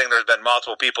 6. I think there's been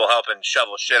multiple people helping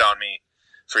shovel shit on me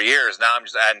for years. Now I'm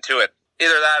just adding to it.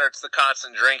 Either that or it's the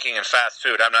constant drinking and fast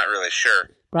food. I'm not really sure.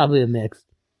 Probably a mix.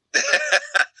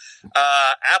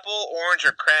 Apple, orange,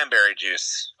 or cranberry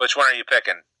juice? Which one are you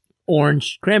picking?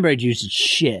 Orange. Cranberry juice is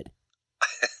shit.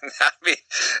 I mean,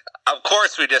 of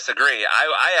course we disagree.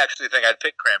 I actually think I'd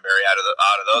pick cranberry out of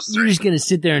those 3. You're just gonna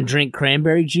sit there and drink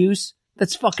cranberry juice?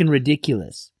 That's fucking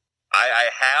ridiculous. I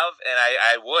have, and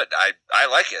I would. I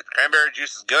like it. Cranberry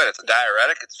juice is good. It's a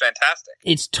diuretic. It's fantastic.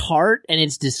 It's tart and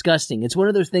it's disgusting. It's one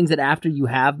of those things that after you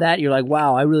have that, you're like,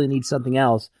 wow, I really need something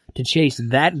else to chase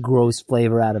that gross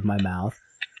flavor out of my mouth.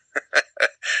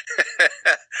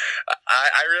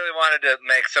 I really wanted to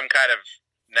make some kind of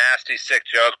nasty, sick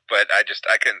joke, but I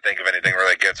couldn't think of anything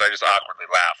really good, so I just awkwardly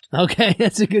laughed. Okay,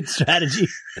 that's a good strategy.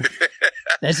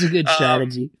 That's a good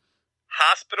strategy.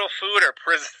 Hospital food or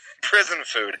prison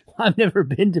food? I've never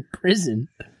been to prison.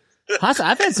 I've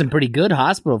had some pretty good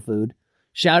hospital food.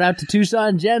 Shout out to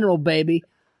Tucson General, baby.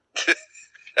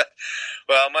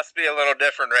 Well, it must be a little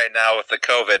different right now with the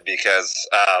COVID because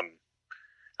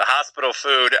the hospital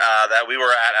food that we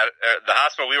were at, the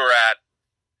hospital we were at,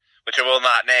 which I will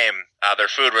not name, their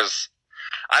food was,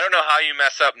 I don't know how you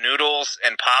mess up noodles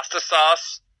and pasta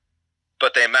sauce,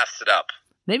 but they messed it up.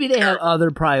 Maybe they have other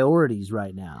priorities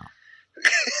right now.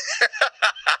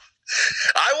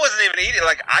 I wasn't even eating,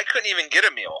 like I couldn't even get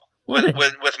a meal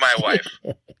with my wife.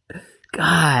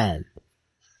 God,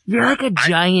 you're like a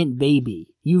giant baby.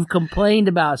 You've complained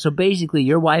about, so basically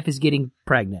your wife is getting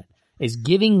pregnant, is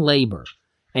giving labor,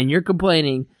 and you're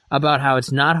complaining about how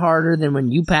it's not harder than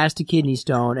when you passed a kidney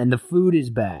stone and the food is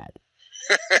bad.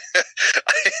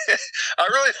 I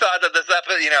really thought that this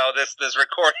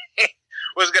recording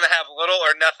was going to have little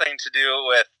or nothing to do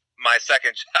with my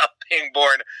second child being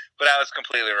born, but I was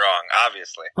completely wrong,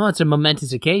 obviously. Well, it's a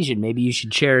momentous occasion. Maybe you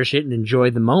should cherish it and enjoy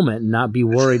the moment and not be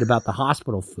worried about the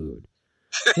hospital food.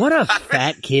 What a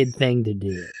fat kid thing to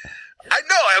do. I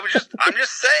know. I'm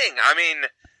just saying. I mean,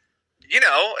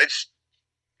 it's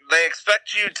they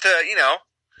expect you to,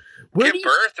 give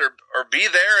birth or be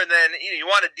there, and then you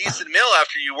want a decent meal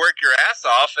after you work your ass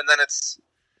off, and then it's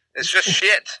just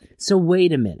shit. So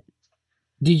wait a minute.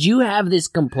 Did you have this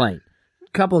complaint?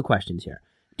 Couple of questions here.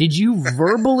 Did you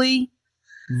verbally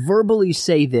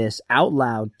say this out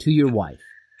loud to your wife?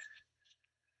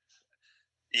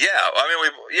 Yeah, I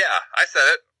mean, I said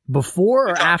it. Before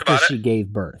or after she gave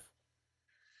birth?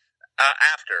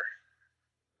 After.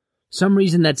 Some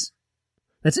reason that's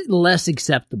less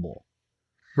acceptable,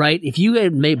 right? If you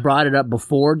had brought it up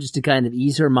before just to kind of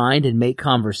ease her mind and make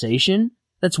conversation,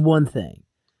 that's one thing.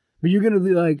 But you're going to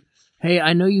be like, hey,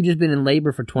 I know you've just been in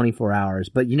labor for 24 hours,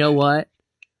 but you know what?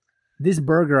 This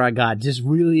burger I got just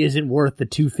really isn't worth the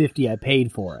 $2.50 I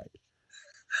paid for it.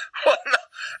 Well,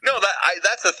 no,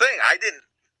 that's the thing.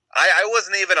 I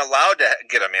wasn't even allowed to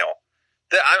get a meal.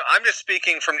 I'm just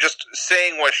speaking from just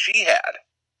saying what she had.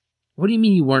 What do you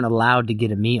mean you weren't allowed to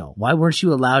get a meal? Why weren't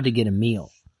you allowed to get a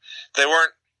meal? They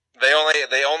weren't.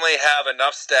 They only have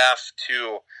enough staff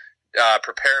to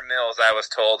prepare meals, I was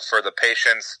told, for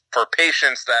patients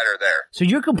that are there. So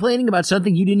you're complaining about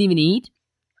something you didn't even eat?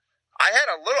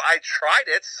 I tried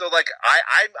it, so like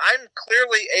I'm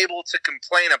clearly able to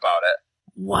complain about it.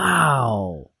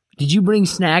 Wow. Did you bring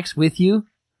snacks with you?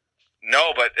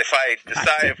 No, but if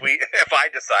we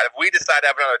decide to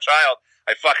have another child,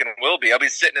 I fucking will be. I'll be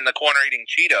sitting in the corner eating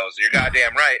Cheetos. You're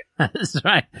goddamn right. That's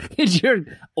right. Get your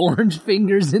orange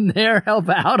fingers in there. Help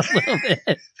out a little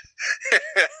bit.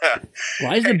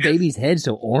 Why is the baby's head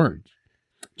so orange?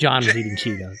 John was eating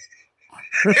Cheetos.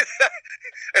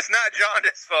 It's not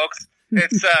jaundice, folks.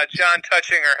 It's John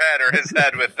touching her head or his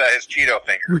head with his Cheeto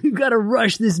finger. We've got to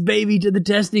rush this baby to the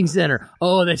testing center.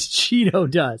 Oh, that's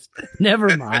Cheeto dust.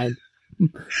 Never mind.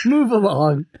 Move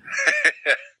along.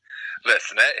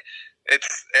 Listen,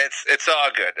 it's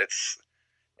all good.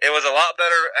 It was a lot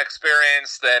better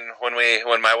experience than when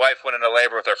my wife went into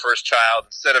labor with her first child.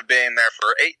 Instead of being there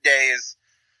for 8 days,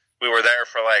 we were there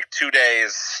for like 2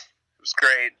 days. It was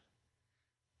great.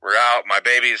 We're out. My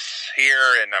baby's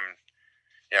here, and I'm,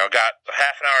 got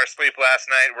half an hour of sleep last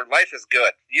night. Life is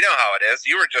good. You know how it is.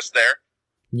 You were just there.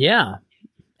 Yeah,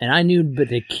 and I knew but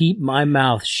to keep my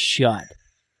mouth shut.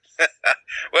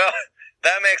 Well,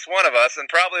 that makes one of us, and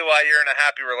probably why you're in a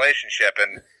happy relationship,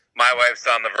 and my wife's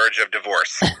on the verge of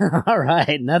divorce. All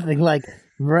right, nothing like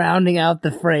rounding out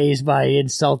the phrase by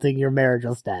insulting your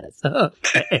marital status.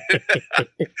 Okay.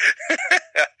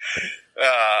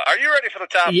 Are you ready for the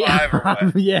top five? Or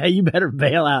what? Yeah, you better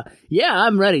bail out. Yeah,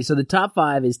 I'm ready. So the top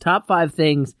 5 is top 5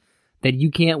 things that you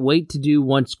can't wait to do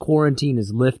once quarantine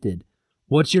is lifted.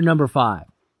 What's your number 5?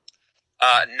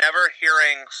 Never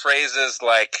hearing phrases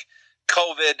like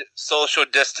COVID, social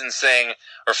distancing,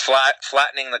 or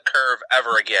flattening the curve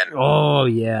ever again. Oh,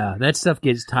 yeah. That stuff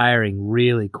gets tiring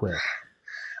really quick.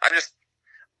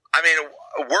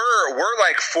 We're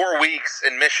like 4 weeks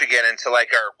in Michigan into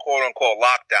like our quote unquote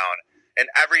lockdown. And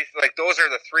those are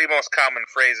the 3 most common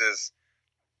phrases,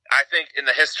 I think, in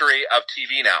the history of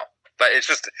TV now. But I'm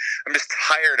just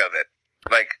tired of it.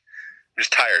 Like, I'm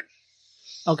just tired.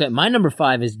 Okay, my number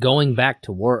 5 is going back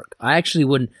to work. I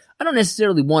don't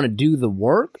necessarily want to do the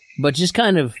work, but just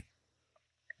kind of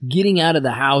getting out of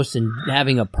the house and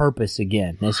having a purpose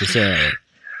again, necessarily.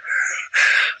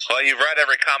 Well, you've read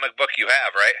every comic book you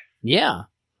have, right? Yeah.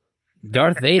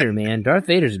 Darth Vader, man. Darth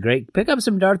Vader's great. Pick up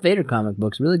some Darth Vader comic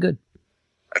books. Really good.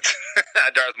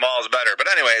 Darth Maul's better. But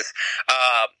anyways,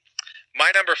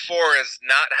 my number 4 is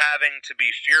not having to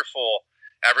be fearful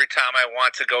every time I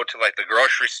want to go to like the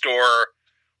grocery store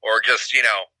or just,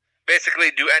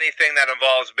 basically do anything that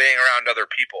involves being around other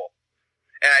people.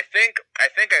 And I think I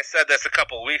said this a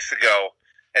couple of weeks ago,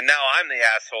 and now I'm the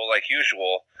asshole like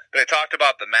usual. But I talked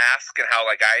about the mask and how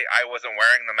like I wasn't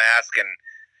wearing the mask and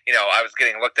I was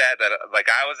getting looked at that like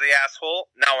I was the asshole.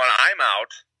 Now when I'm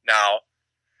out now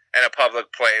in a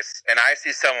public place and I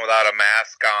see someone without a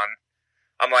mask on,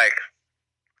 I'm like,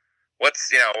 what's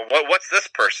this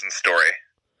person's story?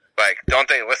 Like, don't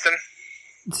they listen?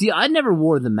 See, I never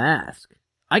wore the mask.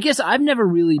 I guess I've never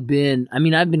really been,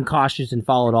 I've been cautious and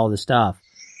followed all this stuff,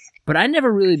 but I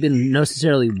never really been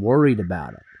necessarily worried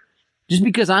about it. Just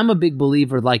because I'm a big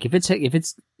believer, like if it's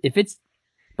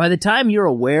by the time you're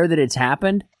aware that it's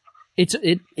happened,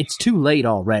 it's too late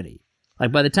already.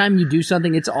 Like by the time you do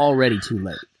something, it's already too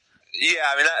late. Yeah,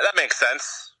 that makes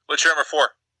sense. What's your number 4?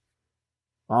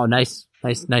 Oh, nice.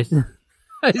 I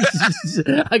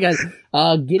got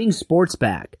getting sports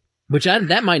back, which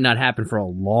that might not happen for a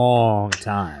long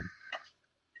time.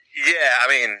 Yeah, I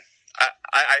read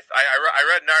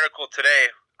an article today.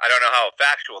 I don't know how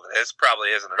factual it is. Probably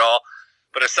isn't at all.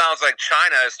 But it sounds like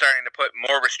China is starting to put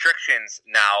more restrictions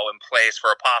now in place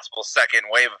for a possible second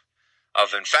wave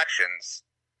of infections.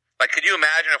 Like, could you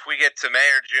imagine if we get to May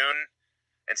or June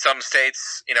and some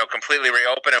states, completely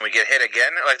reopen and we get hit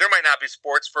again? Like, there might not be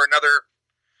sports for another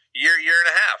year and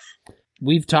a half.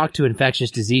 We've talked to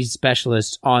infectious disease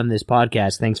specialists on this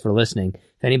podcast. Thanks for listening.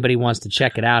 If anybody wants to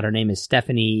check it out, her name is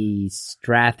Stephanie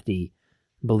Strathy.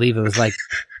 I believe it was like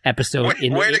episode way to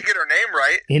get her name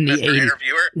right in the Mr. 80s.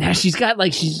 Interviewer. Now she's got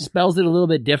she spells it a little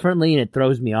bit differently, and it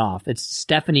throws me off. It's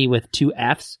Stephanie with 2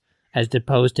 F's as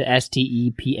opposed to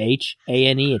Stephanie. It's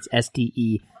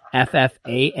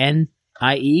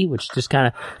Steffanie, which just kind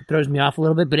of throws me off a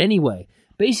little bit. But anyway,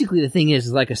 basically the thing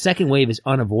is like a second wave is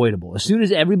unavoidable. As soon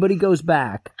as everybody goes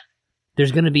back,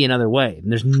 there's going to be another wave,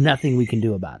 and there's nothing we can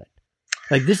do about it.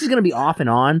 Like, this is going to be off and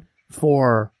on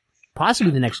for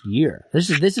possibly the next year. This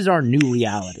is our new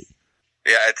reality.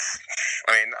 Yeah,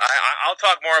 I'll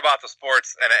talk more about the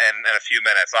sports in a few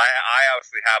minutes. I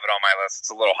obviously have it on my list.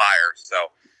 It's a little higher. So,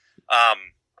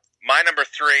 my number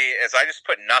 3 is I just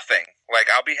put nothing. Like,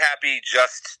 I'll be happy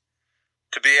just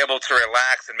to be able to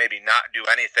relax and maybe not do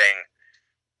anything,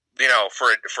 for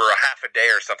a half a day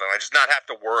or something. Like, just not have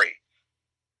to worry.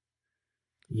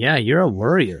 Yeah, you're a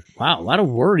worrier. Wow, a lot of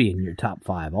worry in your top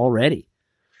 5 already.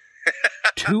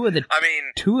 Two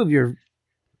of your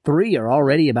 3 are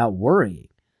already about worrying.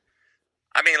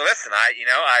 I mean, listen, I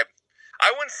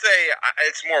wouldn't say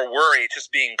it's more worry, it's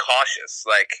just being cautious.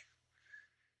 Like,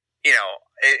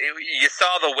 you saw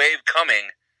the wave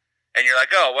coming, and you're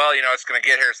like, oh, well, it's going to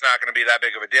get here, it's not going to be that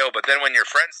big of a deal. But then when your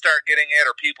friends start getting it,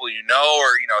 or people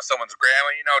or someone's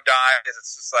grandma dies,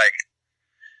 it's just like,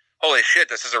 holy shit,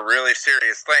 this is a really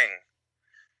serious thing.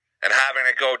 And having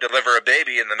to go deliver a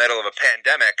baby in the middle of a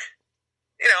pandemic,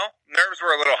 nerves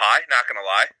were a little high, not going to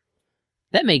lie.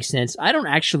 That makes sense. I don't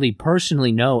actually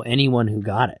personally know anyone who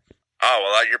got it. Oh,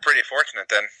 well, you're pretty fortunate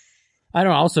then. I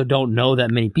also don't know that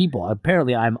many people.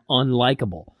 Apparently, I'm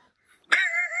unlikable.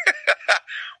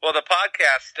 Well, the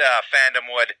podcast fandom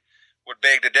would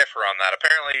beg to differ on that.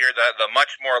 Apparently, you're the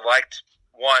much more liked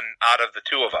one out of the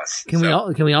 2 of us.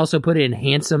 Can we also put in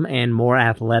handsome and more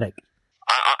athletic?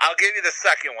 I'll give you the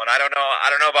second one. I don't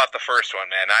know about the first one,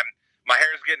 man. My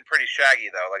hair's getting pretty shaggy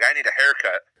though. Like, I need a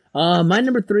haircut. My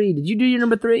number 3. Did you do your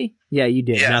number 3? Yeah, you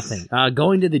did. Yes. Nothing.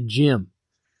 Going to the gym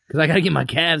because I got to get my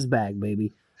calves back,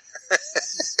 baby.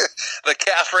 The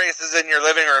calf races in your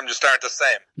living room just aren't the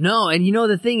same. No, and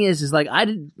the thing is like I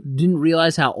didn't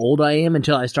realize how old I am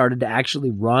until I started to actually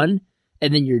run,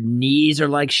 and then your knees are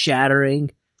like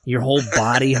shattering, your whole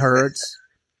body hurts.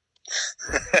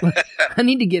 I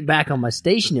need to get back on my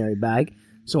stationary bike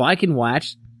so I can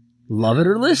watch Love It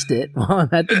or List It while I'm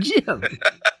at the gym.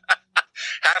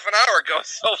 Half an hour goes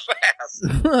so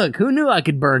fast. Look, who knew I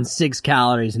could burn 6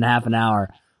 calories in half an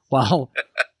hour? Wow.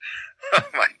 Oh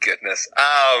my goodness.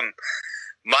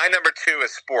 My number 2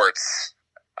 is sports,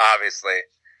 obviously.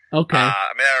 Okay.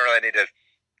 I don't really need to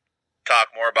talk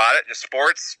more about it. Just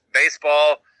sports,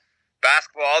 baseball,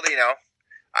 basketball,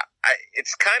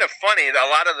 it's kind of funny.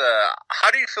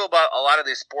 How do you feel about a lot of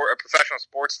these professional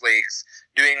sports leagues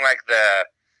doing like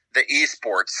the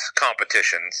esports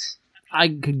competitions? I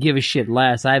could give a shit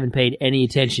less. I haven't paid any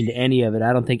attention to any of it.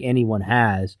 I don't think anyone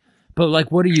has. But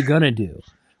like, what are you gonna do?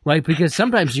 Right? Because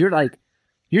sometimes you're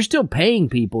still paying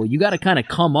people. You got to kind of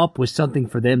come up with something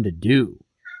for them to do.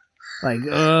 Like,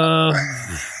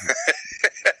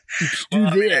 do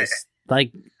this.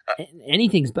 Like,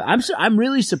 anything's. But I'm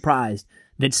really surprised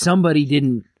that somebody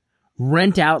didn't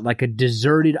rent out like a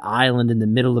deserted island in the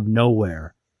middle of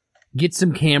nowhere, get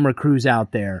some camera crews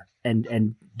out there,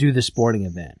 and do the sporting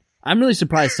event. I'm really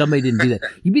surprised somebody didn't do that.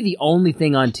 You'd be the only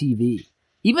thing on TV.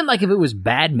 Even like if it was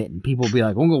badminton, people would be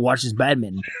like, I'm going to watch this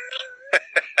badminton.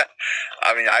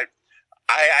 I mean,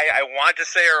 I want to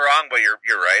say you're wrong, but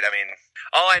you're right. I mean,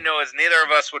 all I know is neither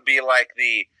of us would be like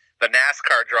the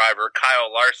NASCAR driver,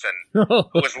 Kyle Larson,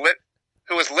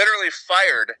 who was literally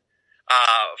fired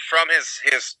from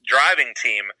his driving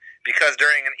team because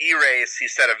during an E-race, he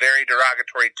said a very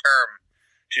derogatory term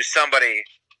to somebody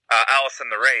else in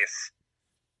the race.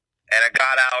 And it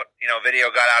got out, video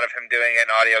got out of him doing it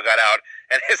and audio got out.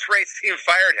 And his race team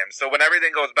fired him. So when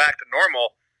everything goes back to normal,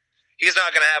 he's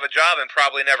not going to have a job and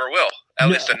probably never will. At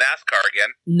least in NASCAR again.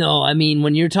 No, I mean,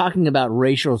 when you're talking about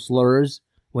racial slurs,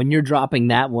 when you're dropping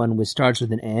that one which starts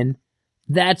with an N,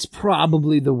 that's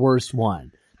probably the worst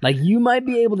one. Like, you might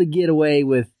be able to get away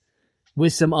with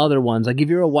some other ones. Like, if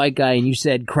you're a white guy and you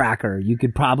said cracker, you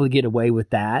could probably get away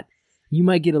with that. You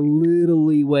might get a little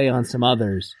leeway on some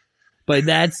others. But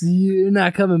you're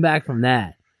not coming back from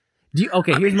that.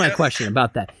 Here's my question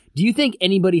about that. Do you think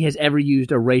anybody has ever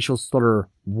used a racial slur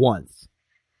once?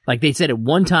 Like, they said it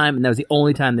one time, and that was the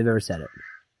only time they've ever said it.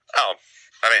 Oh,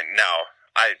 I mean, no.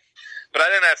 But I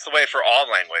think that's the way for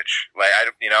all language. Like,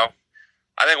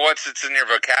 I think once it's in your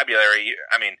vocabulary,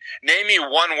 name me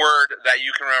one word that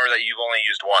you can remember that you've only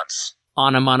used once.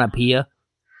 onomatopoeia.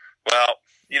 Well,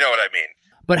 you know what I mean.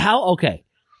 But okay,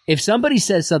 if somebody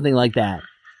says something like that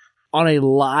on a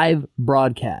live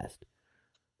broadcast,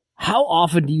 how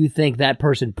often do you think that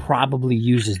person probably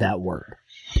uses that word?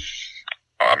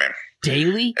 Oh, I mean,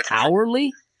 daily?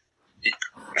 Hourly?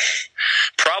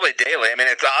 Probably daily. I mean,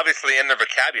 it's obviously in their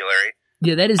vocabulary.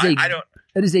 Yeah, that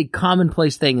is a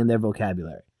commonplace thing in their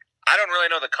vocabulary. I don't really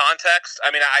know the context.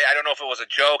 I mean, I don't know if it was a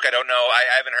joke. I don't know. I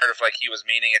haven't heard if he was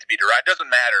meaning it to be direct. It doesn't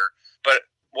matter. But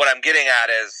what I'm getting at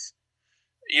is,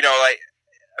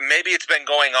 maybe it's been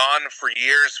going on for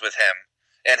years with him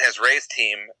and his race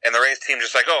team, and the race team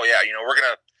just oh yeah,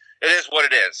 it is what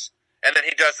it is. And then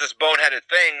he does this boneheaded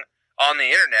thing on the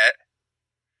internet,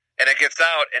 and it gets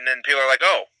out, and then people are like,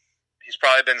 oh, he's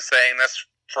probably been saying this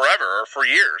forever or for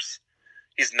years.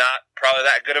 He's not probably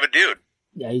that good of a dude.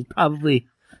 Yeah, he probably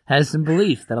has some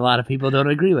beliefs that a lot of people don't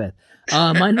agree with.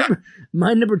 My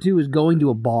number 2 is going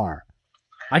to a bar.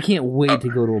 I can't wait to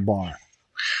go to a bar.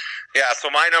 Yeah,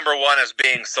 so my number 1 is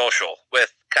being social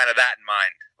with kind of that in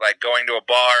mind. Like going to a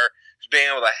bar, just being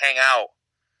able to hang out,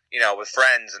 with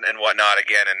friends and whatnot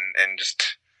again, and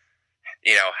just,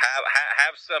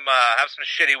 have some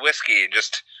shitty whiskey and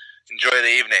just enjoy the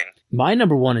evening. My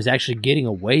number 1 is actually getting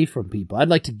away from people. I'd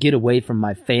like to get away from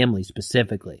my family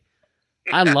specifically.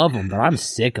 I love them, but I'm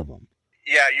sick of them.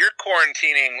 Yeah, you're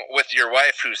quarantining with your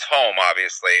wife who's home,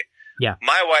 obviously. Yeah.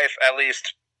 My wife, at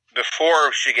least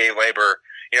before she gave labor,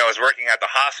 was working at the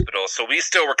hospital, so we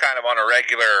still were kind of on a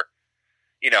regular,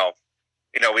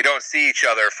 we don't see each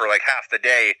other for half the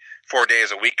day, 4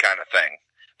 days a week kind of thing.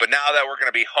 But now that we're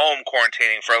going to be home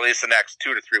quarantining for at least the next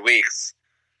 2 to 3 weeks,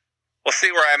 we'll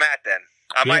see where I'm at then.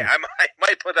 I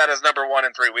might put that as number 1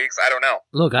 in 3 weeks. I don't know.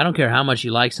 Look, I don't care how much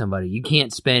you like somebody. You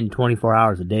can't spend 24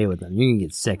 hours a day with them. You're going to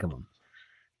get sick of them.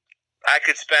 I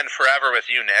could spend forever with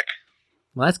you, Nick.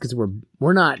 Well, that's because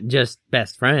we're not just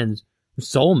best friends. We're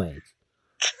soulmates.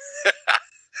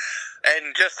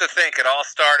 And just to think, it all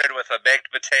started with a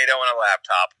baked potato and a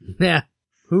laptop. Yeah,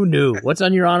 who knew? What's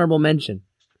on your honorable mention?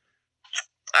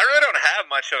 I really don't have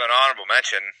much of an honorable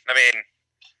mention. I mean,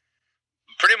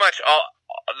 pretty much all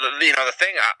the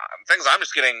things I'm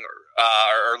just getting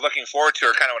or looking forward to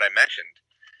are kind of what I mentioned.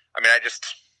 I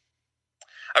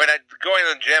going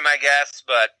to the gym, I guess,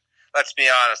 but let's be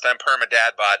honest, I'm perma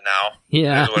dad bod now.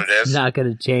 Yeah, is what it is. It's not going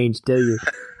to change, do you?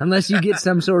 Unless you get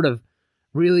some sort of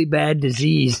really bad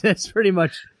disease. That's pretty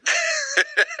much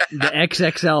the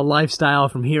XXL lifestyle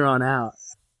from here on out.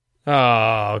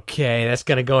 Okay, that's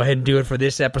going to go ahead and do it for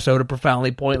this episode of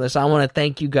Profoundly Pointless. I want to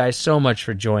thank you guys so much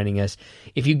for joining us.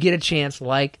 If you get a chance,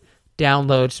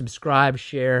 download, subscribe,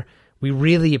 share. We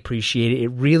really appreciate it. It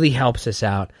really helps us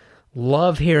out.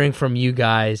 Love hearing from you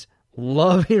guys.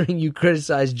 Love hearing you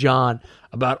criticize John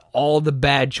about all the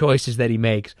bad choices that he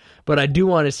makes. But I do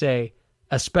want to say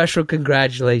a special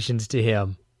congratulations to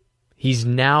him. He's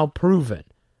now proven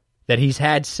that he's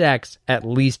had sex at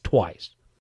least twice.